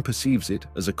often perceives it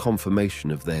as a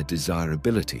confirmation of their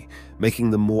desirability, making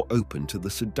them more open to the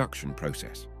seduction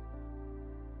process.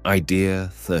 Idea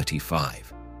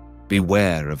 35.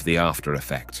 Beware of the after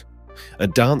effects. A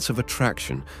dance of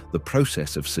attraction, the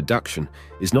process of seduction,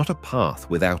 is not a path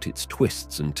without its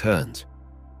twists and turns.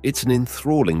 It's an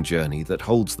enthralling journey that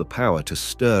holds the power to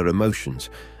stir emotions,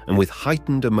 and with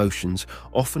heightened emotions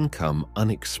often come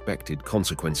unexpected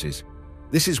consequences.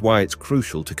 This is why it's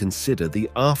crucial to consider the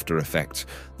after effects,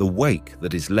 the wake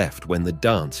that is left when the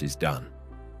dance is done.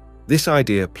 This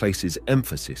idea places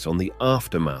emphasis on the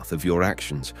aftermath of your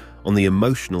actions, on the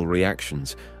emotional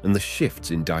reactions, and the shifts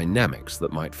in dynamics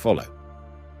that might follow.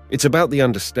 It's about the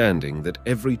understanding that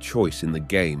every choice in the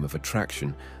game of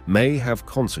attraction may have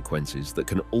consequences that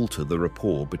can alter the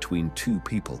rapport between two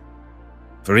people.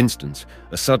 For instance,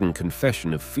 a sudden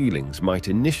confession of feelings might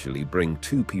initially bring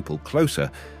two people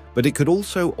closer, but it could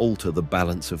also alter the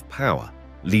balance of power,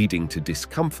 leading to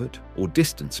discomfort or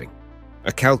distancing.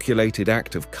 A calculated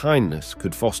act of kindness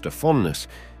could foster fondness,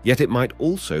 yet it might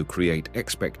also create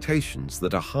expectations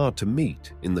that are hard to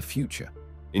meet in the future.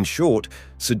 In short,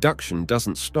 seduction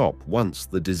doesn't stop once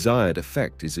the desired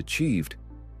effect is achieved.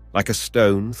 Like a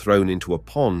stone thrown into a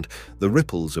pond, the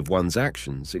ripples of one's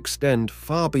actions extend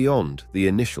far beyond the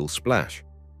initial splash.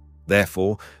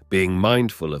 Therefore, being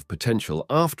mindful of potential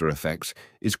after-effects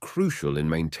is crucial in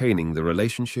maintaining the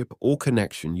relationship or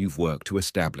connection you've worked to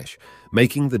establish,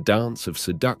 making the dance of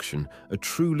seduction a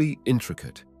truly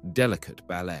intricate, delicate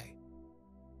ballet.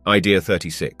 Idea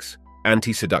 36.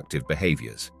 Anti-seductive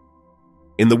behaviors.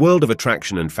 In the world of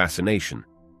attraction and fascination,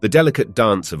 the delicate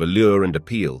dance of allure and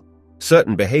appeal,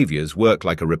 certain behaviors work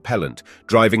like a repellent,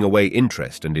 driving away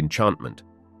interest and enchantment.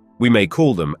 We may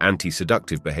call them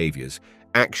anti-seductive behaviors,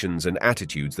 actions and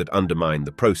attitudes that undermine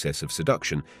the process of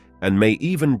seduction and may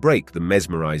even break the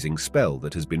mesmerizing spell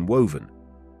that has been woven.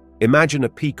 Imagine a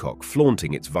peacock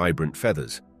flaunting its vibrant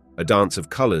feathers, a dance of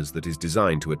colors that is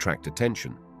designed to attract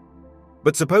attention.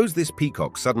 But suppose this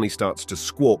peacock suddenly starts to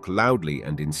squawk loudly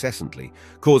and incessantly,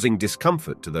 causing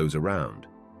discomfort to those around.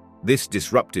 This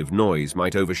disruptive noise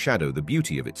might overshadow the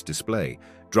beauty of its display,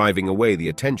 driving away the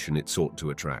attention it sought to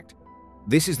attract.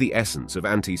 This is the essence of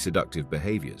anti-seductive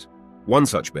behaviors. One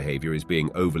such behavior is being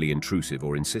overly intrusive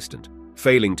or insistent,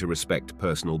 failing to respect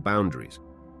personal boundaries.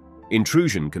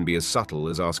 Intrusion can be as subtle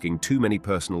as asking too many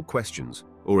personal questions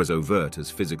or as overt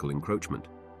as physical encroachment.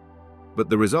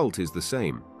 But the result is the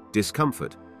same: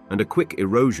 discomfort and a quick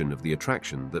erosion of the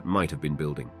attraction that might have been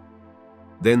building.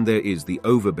 Then there is the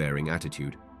overbearing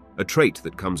attitude, a trait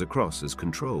that comes across as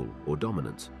control or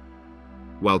dominance.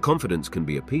 While confidence can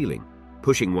be appealing,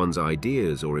 pushing one's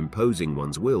ideas or imposing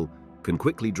one's will can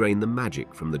quickly drain the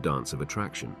magic from the dance of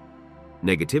attraction.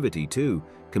 Negativity, too,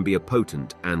 can be a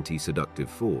potent anti-seductive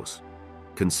force.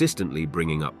 Consistently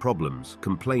bringing up problems,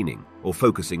 complaining, or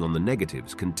focusing on the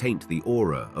negatives can taint the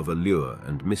aura of allure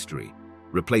and mystery,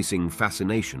 replacing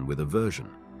fascination with aversion.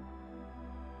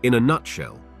 In a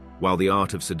nutshell, while the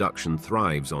art of seduction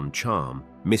thrives on charm,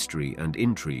 mystery, and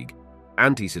intrigue,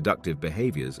 anti-seductive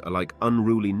behaviors are like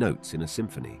unruly notes in a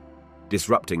symphony,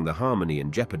 disrupting the harmony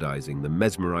and jeopardizing the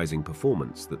mesmerizing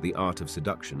performance that the art of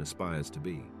seduction aspires to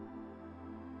be.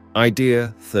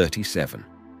 Idea 37.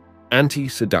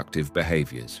 Anti-seductive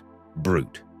behaviors.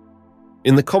 Brute.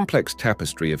 In the complex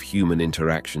tapestry of human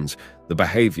interactions, the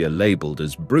behavior labeled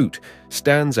as brute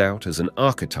stands out as an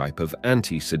archetype of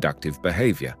anti-seductive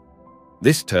behavior.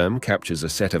 This term captures a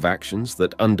set of actions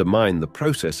that undermine the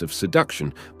process of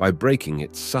seduction by breaking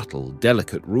its subtle,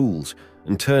 delicate rules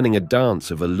and turning a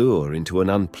dance of allure into an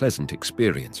unpleasant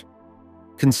experience.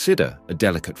 Consider a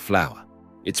delicate flower.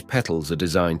 Its petals are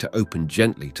designed to open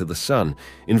gently to the sun,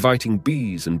 inviting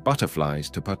bees and butterflies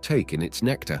to partake in its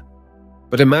nectar.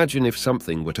 But imagine if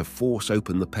something were to force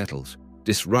open the petals,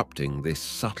 disrupting this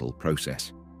subtle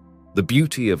process. The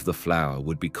beauty of the flower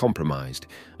would be compromised,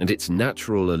 and its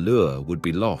natural allure would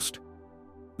be lost.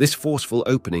 This forceful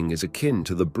opening is akin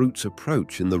to the brute's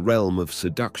approach in the realm of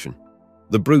seduction.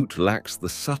 The brute lacks the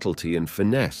subtlety and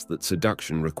finesse that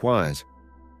seduction requires.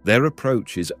 Their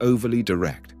approach is overly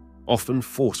direct, often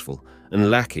forceful,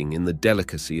 and lacking in the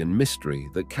delicacy and mystery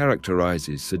that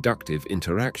characterizes seductive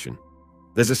interaction.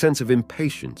 There's a sense of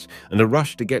impatience and a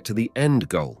rush to get to the end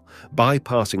goal,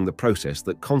 bypassing the process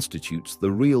that constitutes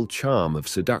the real charm of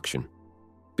seduction.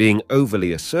 Being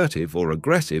overly assertive or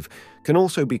aggressive can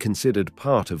also be considered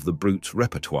part of the brute's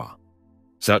repertoire.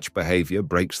 Such behavior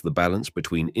breaks the balance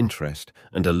between interest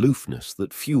and aloofness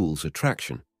that fuels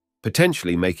attraction,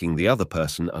 potentially making the other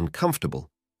person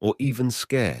uncomfortable or even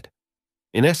scared.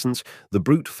 In essence, the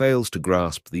brute fails to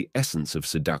grasp the essence of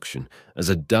seduction as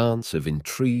a dance of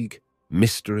intrigue,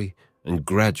 mystery, and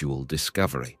gradual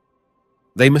discovery.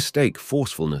 They mistake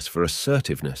forcefulness for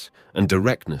assertiveness and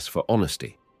directness for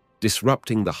honesty,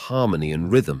 disrupting the harmony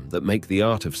and rhythm that make the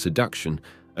art of seduction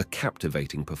a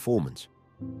captivating performance.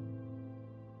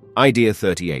 Idea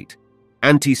 38.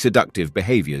 Anti-seductive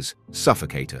behaviors,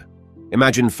 suffocator.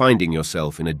 Imagine finding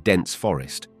yourself in a dense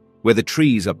forest, where the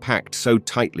trees are packed so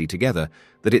tightly together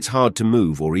that it's hard to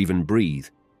move or even breathe.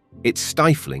 It's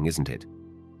stifling, isn't it?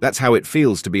 That's how it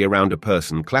feels to be around a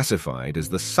person classified as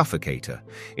the suffocator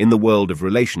in the world of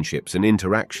relationships and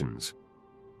interactions.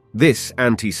 This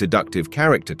anti-seductive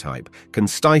character type can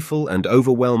stifle and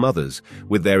overwhelm others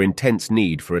with their intense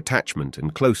need for attachment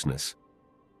and closeness.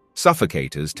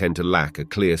 Suffocators tend to lack a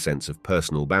clear sense of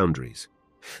personal boundaries.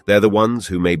 They're the ones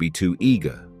who may be too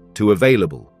eager, too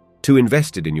available, too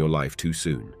invested in your life too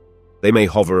soon. They may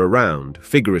hover around,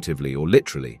 figuratively or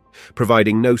literally,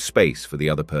 providing no space for the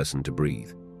other person to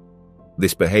breathe.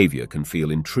 This behavior can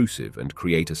feel intrusive and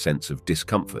create a sense of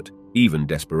discomfort, even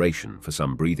desperation for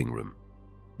some breathing room.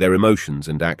 Their emotions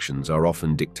and actions are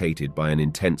often dictated by an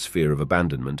intense fear of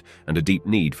abandonment and a deep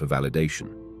need for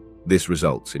validation. This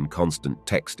results in constant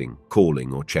texting,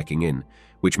 calling, or checking in,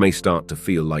 which may start to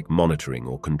feel like monitoring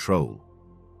or control.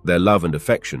 Their love and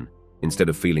affection, instead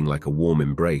of feeling like a warm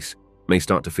embrace, may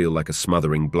start to feel like a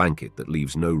smothering blanket that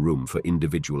leaves no room for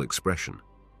individual expression.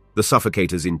 The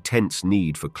suffocator's intense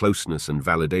need for closeness and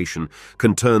validation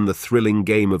can turn the thrilling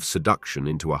game of seduction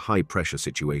into a high-pressure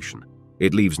situation.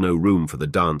 It leaves no room for the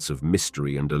dance of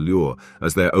mystery and allure,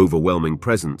 as their overwhelming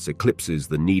presence eclipses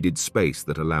the needed space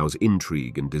that allows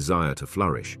intrigue and desire to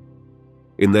flourish.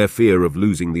 In their fear of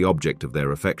losing the object of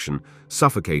their affection,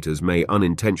 suffocators may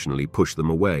unintentionally push them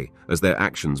away, as their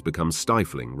actions become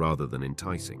stifling rather than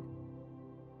enticing.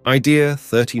 Idea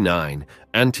 39.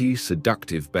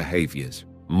 Anti-seductive behaviors.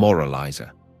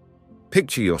 Moralizer.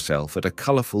 Picture yourself at a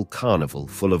colorful carnival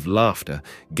full of laughter,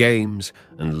 games,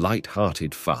 and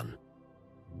light-hearted fun.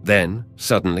 Then,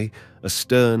 suddenly, a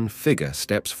stern figure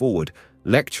steps forward,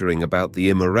 lecturing about the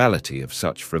immorality of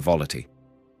such frivolity.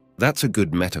 That's a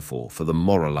good metaphor for the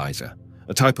moralizer,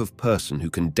 a type of person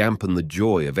who can dampen the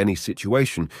joy of any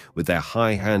situation with their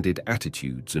high-handed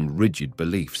attitudes and rigid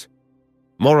beliefs.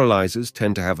 Moralizers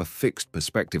tend to have a fixed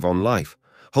perspective on life,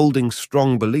 holding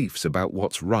strong beliefs about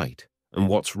what's right and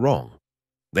what's wrong.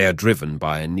 They are driven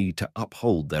by a need to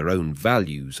uphold their own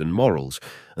values and morals,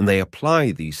 and they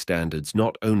apply these standards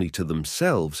not only to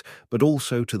themselves, but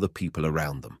also to the people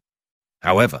around them.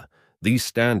 However, these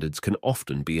standards can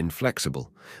often be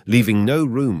inflexible, leaving no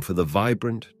room for the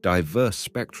vibrant, diverse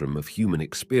spectrum of human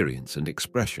experience and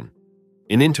expression.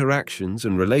 In interactions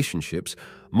and relationships,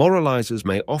 moralizers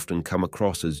may often come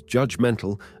across as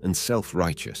judgmental and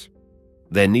self-righteous.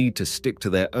 Their need to stick to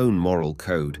their own moral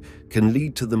code can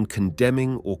lead to them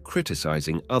condemning or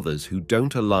criticizing others who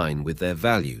don't align with their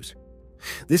values.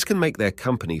 This can make their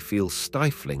company feel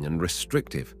stifling and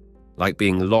restrictive, like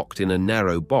being locked in a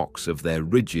narrow box of their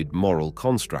rigid moral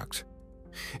constructs.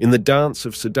 In the dance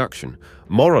of seduction,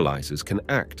 moralizers can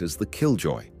act as the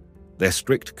killjoy. Their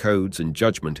strict codes and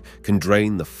judgment can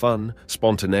drain the fun,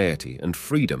 spontaneity, and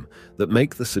freedom that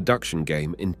make the seduction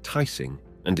game enticing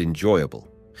and enjoyable.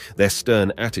 Their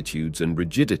stern attitudes and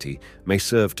rigidity may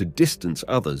serve to distance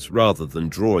others rather than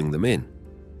drawing them in.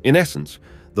 In essence,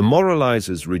 the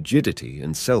moralizer's rigidity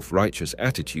and self-righteous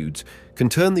attitudes can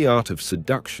turn the art of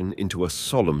seduction into a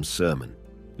solemn sermon,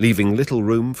 leaving little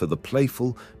room for the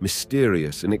playful,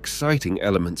 mysterious, and exciting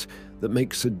elements that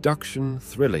make seduction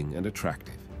thrilling and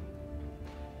attractive.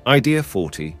 Idea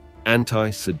 40.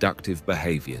 Anti-seductive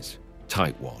behaviors.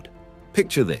 Tightwad.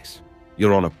 Picture this.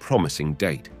 You're on a promising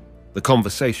date. The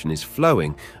conversation is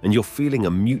flowing and you're feeling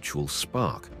a mutual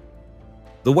spark.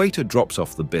 The waiter drops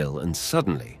off the bill and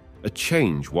suddenly a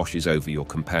change washes over your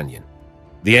companion.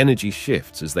 The energy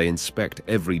shifts as they inspect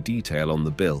every detail on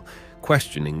the bill,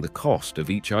 questioning the cost of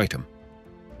each item.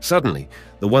 Suddenly,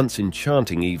 the once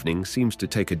enchanting evening seems to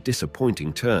take a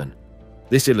disappointing turn.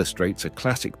 This illustrates a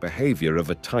classic behavior of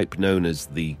a type known as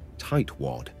the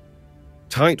tightwad.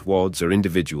 Tightwads are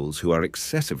individuals who are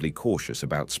excessively cautious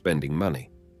about spending money,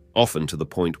 often to the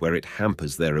point where it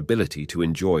hampers their ability to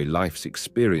enjoy life's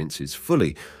experiences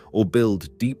fully or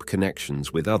build deep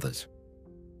connections with others.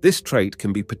 This trait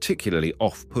can be particularly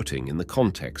off-putting in the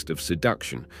context of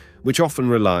seduction, which often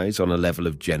relies on a level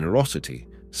of generosity,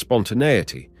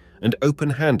 spontaneity, and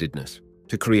open-handedness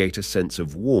to create a sense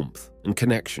of warmth and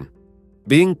connection.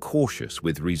 Being cautious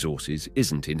with resources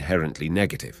isn't inherently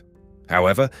negative.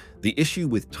 However, the issue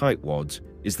with tightwads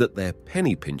is that their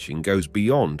penny pinching goes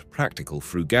beyond practical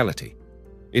frugality.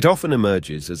 It often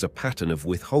emerges as a pattern of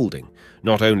withholding,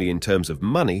 not only in terms of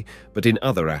money, but in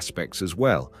other aspects as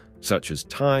well, such as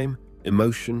time,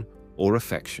 emotion, or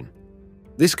affection.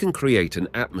 This can create an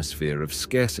atmosphere of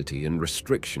scarcity and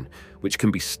restriction, which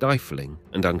can be stifling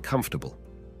and uncomfortable.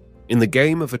 In the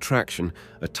game of attraction,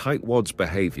 a tightwad's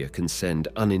behavior can send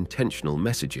unintentional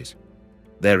messages.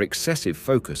 Their excessive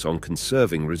focus on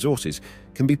conserving resources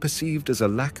can be perceived as a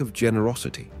lack of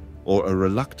generosity or a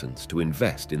reluctance to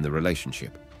invest in the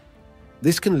relationship.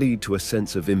 This can lead to a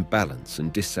sense of imbalance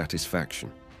and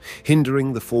dissatisfaction,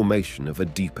 hindering the formation of a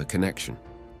deeper connection.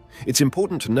 It's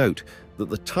important to note that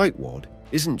the tightwad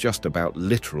isn't just about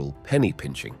literal penny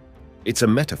pinching. It's a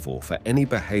metaphor for any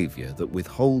behavior that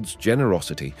withholds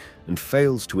generosity and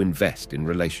fails to invest in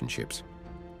relationships.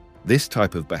 This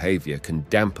type of behavior can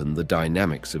dampen the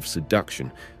dynamics of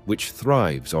seduction, which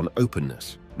thrives on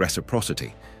openness,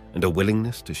 reciprocity, and a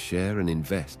willingness to share and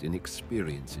invest in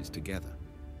experiences together.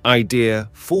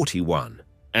 Idea 41.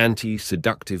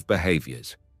 Anti-seductive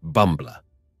behaviors. Bumbler.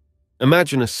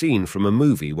 Imagine a scene from a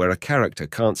movie where a character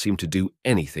can't seem to do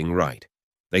anything right.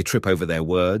 They trip over their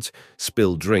words,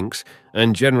 spill drinks,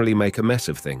 and generally make a mess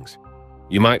of things.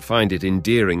 You might find it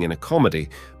endearing in a comedy,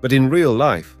 but in real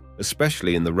life,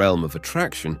 especially in the realm of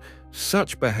attraction,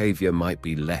 such behavior might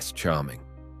be less charming.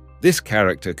 This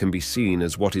character can be seen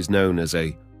as what is known as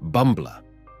a bumbler.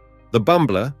 The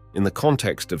bumbler, in the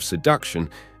context of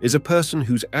seduction, is a person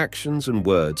whose actions and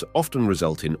words often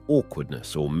result in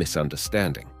awkwardness or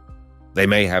misunderstanding. They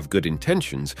may have good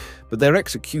intentions, but their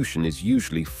execution is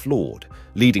usually flawed,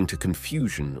 leading to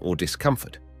confusion or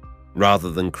discomfort.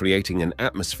 Rather than creating an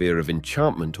atmosphere of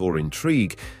enchantment or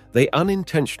intrigue, they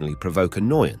unintentionally provoke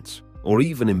annoyance or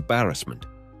even embarrassment.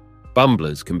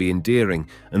 Bumblers can be endearing,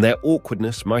 and their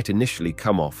awkwardness might initially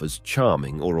come off as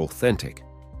charming or authentic.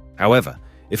 However,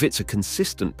 if it's a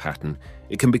consistent pattern,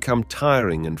 it can become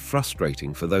tiring and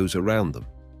frustrating for those around them.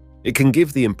 It can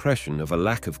give the impression of a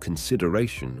lack of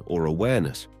consideration or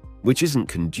awareness, which isn't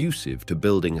conducive to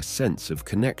building a sense of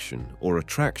connection or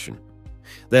attraction.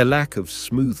 Their lack of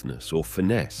smoothness or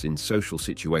finesse in social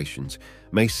situations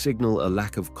may signal a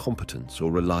lack of competence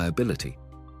or reliability,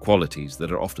 qualities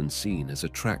that are often seen as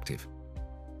attractive.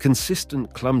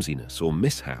 Consistent clumsiness or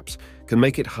mishaps can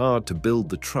make it hard to build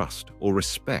the trust or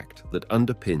respect that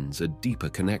underpins a deeper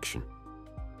connection.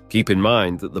 Keep in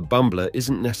mind that the bumbler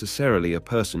isn't necessarily a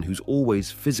person who's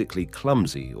always physically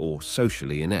clumsy or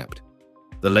socially inept.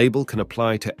 The label can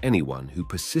apply to anyone who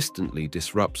persistently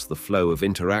disrupts the flow of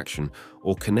interaction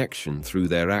or connection through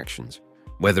their actions,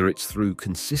 whether it's through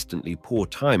consistently poor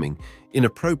timing,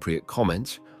 inappropriate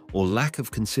comments, or lack of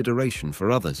consideration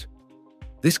for others.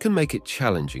 This can make it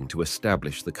challenging to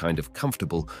establish the kind of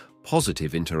comfortable,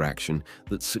 positive interaction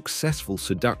that successful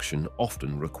seduction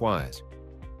often requires.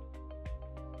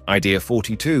 Idea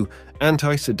 42.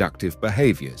 Anti-seductive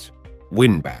behaviors.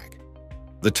 Windbag.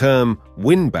 The term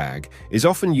windbag is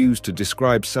often used to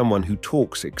describe someone who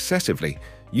talks excessively,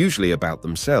 usually about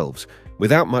themselves,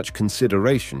 without much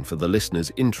consideration for the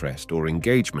listener's interest or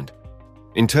engagement.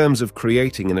 In terms of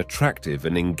creating an attractive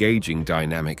and engaging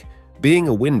dynamic, being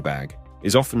a windbag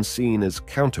is often seen as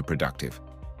counterproductive.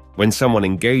 When someone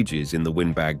engages in the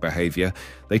windbag behavior,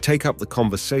 they take up the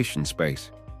conversation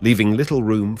space, leaving little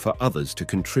room for others to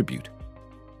contribute.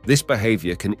 This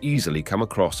behavior can easily come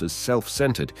across as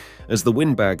self-centered, as the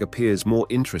windbag appears more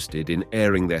interested in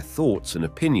airing their thoughts and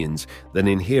opinions than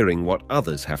in hearing what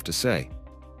others have to say.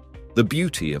 The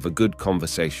beauty of a good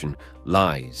conversation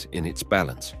lies in its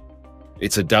balance.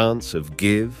 It's a dance of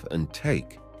give and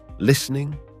take,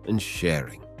 listening and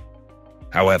sharing.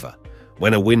 However,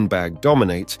 when a windbag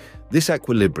dominates, this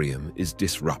equilibrium is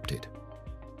disrupted.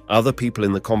 Other people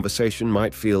in the conversation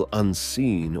might feel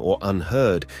unseen or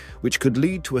unheard, which could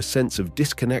lead to a sense of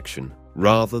disconnection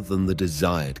rather than the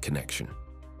desired connection.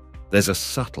 There's a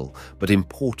subtle but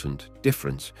important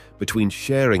difference between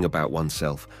sharing about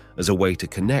oneself as a way to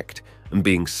connect and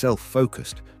being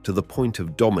self-focused to the point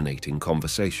of dominating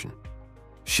conversation.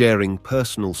 Sharing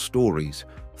personal stories,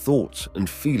 thoughts, and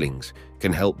feelings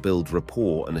can help build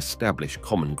rapport and establish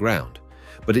common ground.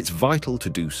 But it's vital to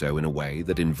do so in a way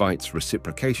that invites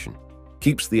reciprocation,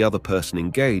 keeps the other person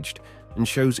engaged, and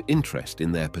shows interest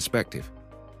in their perspective.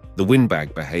 The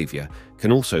windbag behavior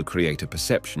can also create a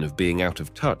perception of being out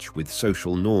of touch with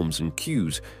social norms and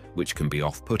cues, which can be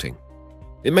off-putting.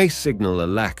 It may signal a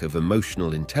lack of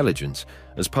emotional intelligence,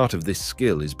 as part of this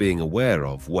skill is being aware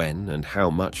of when and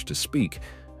how much to speak,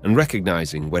 and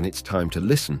recognizing when it's time to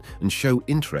listen and show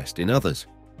interest in others.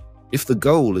 If the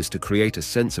goal is to create a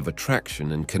sense of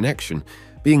attraction and connection,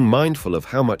 being mindful of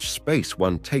how much space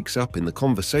one takes up in the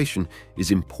conversation is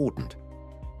important.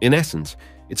 In essence,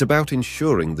 it's about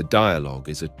ensuring the dialogue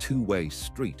is a two-way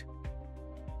street.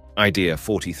 Idea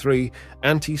 43.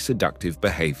 Anti-seductive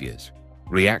behaviors.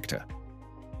 Reactor.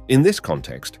 In this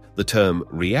context, the term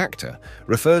reactor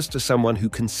refers to someone who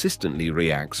consistently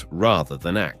reacts rather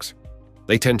than acts.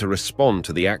 They tend to respond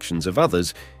to the actions of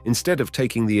others instead of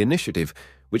taking the initiative,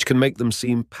 which can make them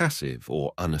seem passive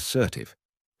or unassertive.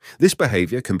 This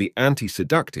behavior can be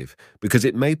anti-seductive because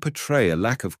it may portray a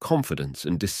lack of confidence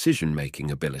and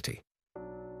decision-making ability.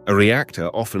 A reactor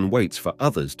often waits for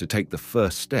others to take the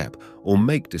first step or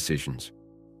make decisions.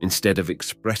 Instead of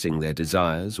expressing their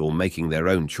desires or making their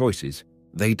own choices,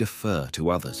 they defer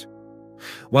to others.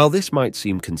 While this might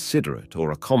seem considerate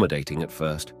or accommodating at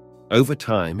first, over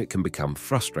time it can become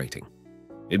frustrating.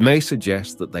 It may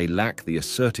suggest that they lack the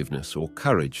assertiveness or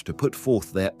courage to put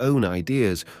forth their own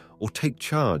ideas or take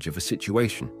charge of a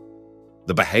situation.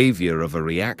 The behavior of a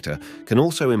reactor can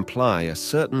also imply a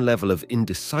certain level of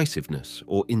indecisiveness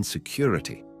or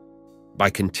insecurity. By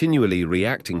continually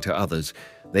reacting to others,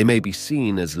 they may be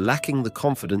seen as lacking the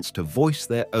confidence to voice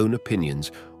their own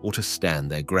opinions or to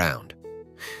stand their ground.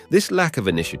 This lack of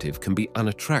initiative can be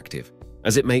unattractive,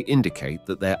 as it may indicate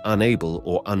that they're unable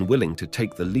or unwilling to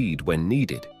take the lead when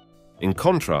needed. In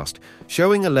contrast,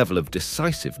 showing a level of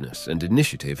decisiveness and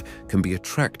initiative can be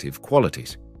attractive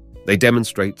qualities. They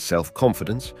demonstrate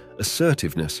self-confidence,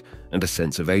 assertiveness, and a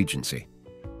sense of agency.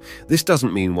 This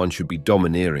doesn't mean one should be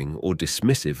domineering or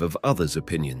dismissive of others'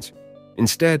 opinions.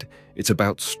 Instead, it's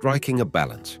about striking a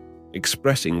balance,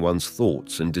 expressing one's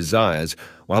thoughts and desires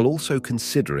while also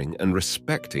considering and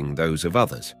respecting those of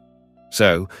others.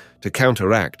 So, to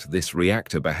counteract this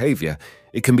reactor behavior,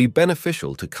 it can be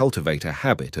beneficial to cultivate a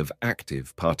habit of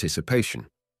active participation.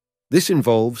 This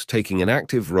involves taking an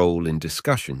active role in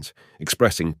discussions,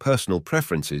 expressing personal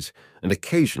preferences, and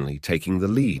occasionally taking the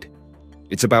lead.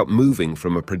 It's about moving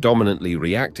from a predominantly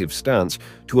reactive stance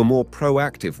to a more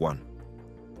proactive one.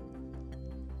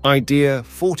 Idea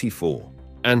 44.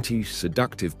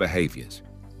 Anti-seductive behaviors.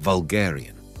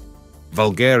 Vulgarian.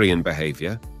 Vulgarian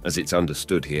behavior, as it's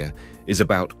understood here, is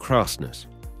about crassness,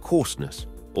 coarseness,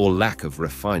 or lack of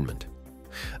refinement.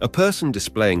 A person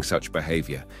displaying such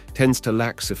behavior tends to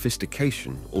lack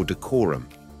sophistication or decorum,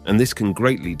 and this can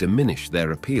greatly diminish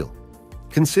their appeal.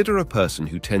 Consider a person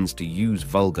who tends to use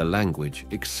vulgar language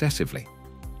excessively.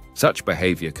 Such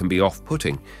behavior can be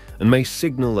off-putting and may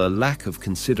signal a lack of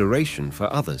consideration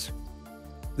for others.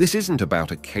 This isn't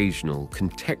about occasional,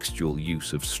 contextual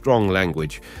use of strong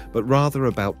language, but rather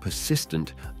about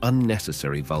persistent,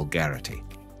 unnecessary vulgarity.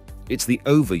 It's the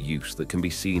overuse that can be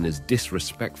seen as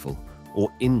disrespectful or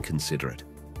inconsiderate.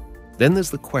 Then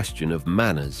there's the question of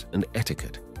manners and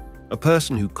etiquette. A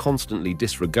person who constantly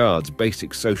disregards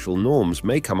basic social norms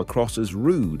may come across as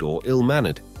rude or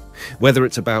ill-mannered. Whether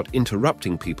it's about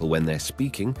interrupting people when they're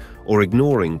speaking or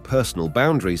ignoring personal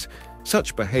boundaries,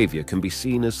 such behavior can be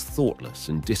seen as thoughtless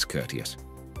and discourteous.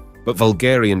 But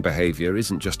vulgarian behavior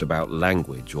isn't just about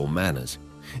language or manners.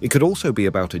 It could also be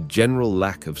about a general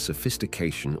lack of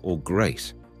sophistication or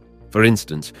grace. For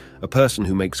instance, a person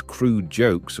who makes crude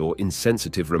jokes or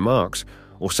insensitive remarks,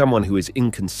 or someone who is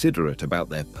inconsiderate about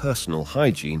their personal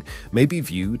hygiene, may be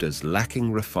viewed as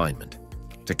lacking refinement.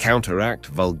 To counteract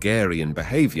vulgarian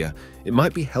behavior, it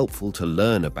might be helpful to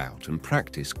learn about and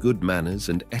practice good manners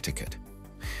and etiquette.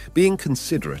 Being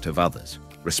considerate of others,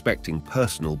 respecting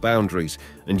personal boundaries,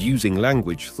 and using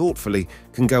language thoughtfully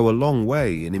can go a long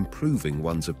way in improving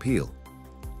one's appeal.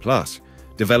 Plus,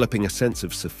 developing a sense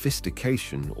of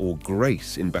sophistication or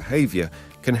grace in behavior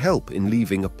can help in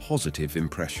leaving a positive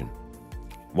impression.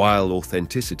 While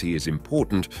authenticity is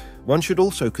important, one should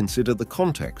also consider the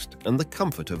context and the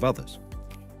comfort of others.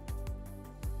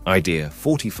 Idea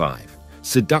 45.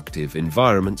 Seductive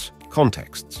environments,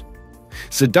 contexts.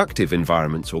 Seductive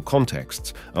environments or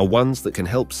contexts are ones that can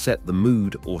help set the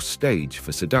mood or stage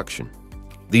for seduction.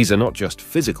 These are not just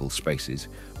physical spaces,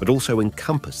 but also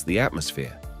encompass the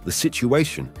atmosphere, the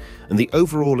situation, and the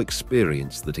overall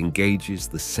experience that engages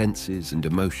the senses and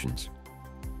emotions.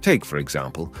 Take, for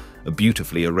example, a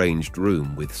beautifully arranged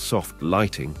room with soft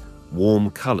lighting,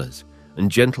 warm colors, and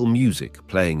gentle music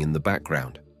playing in the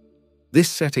background. This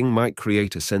setting might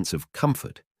create a sense of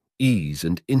comfort, ease,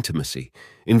 and intimacy,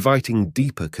 inviting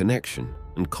deeper connection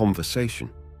and conversation.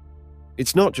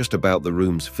 It's not just about the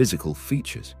room's physical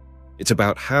features. It's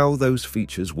about how those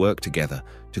features work together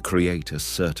to create a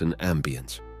certain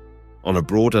ambience. On a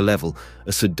broader level,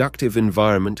 a seductive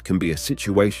environment can be a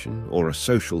situation or a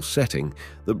social setting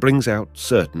that brings out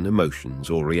certain emotions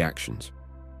or reactions.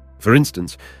 For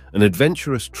instance, an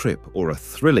adventurous trip or a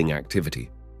thrilling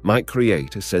activity might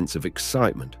create a sense of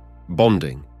excitement,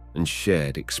 bonding, and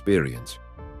shared experience.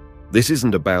 This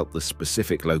isn't about the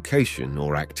specific location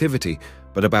or activity,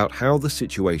 but about how the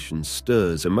situation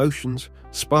stirs emotions,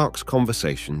 sparks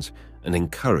conversations, and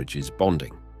encourages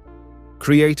bonding.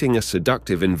 Creating a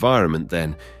seductive environment,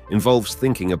 then, involves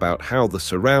thinking about how the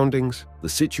surroundings, the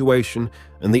situation,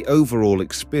 and the overall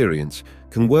experience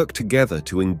can work together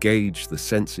to engage the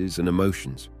senses and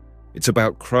emotions. It's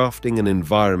about crafting an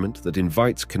environment that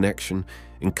invites connection,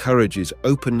 encourages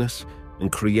openness,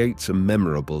 and creates a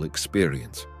memorable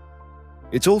experience.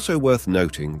 It's also worth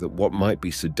noting that what might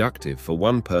be seductive for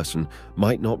one person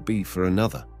might not be for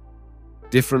another.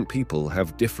 Different people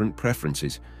have different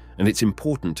preferences, and it's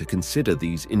important to consider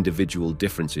these individual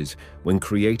differences when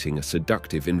creating a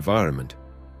seductive environment.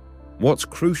 What's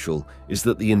crucial is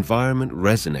that the environment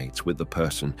resonates with the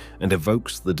person and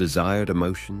evokes the desired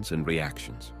emotions and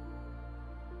reactions.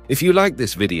 If you like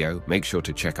this video, make sure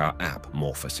to check our app,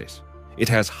 Morfosis. It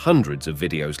has hundreds of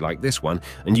videos like this one,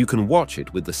 and you can watch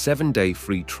it with the 7-day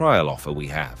free trial offer we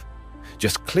have.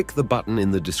 Just click the button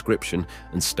in the description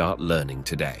and start learning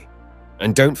today.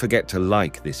 And don't forget to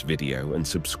like this video and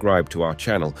subscribe to our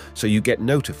channel so you get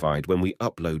notified when we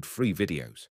upload free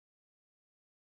videos.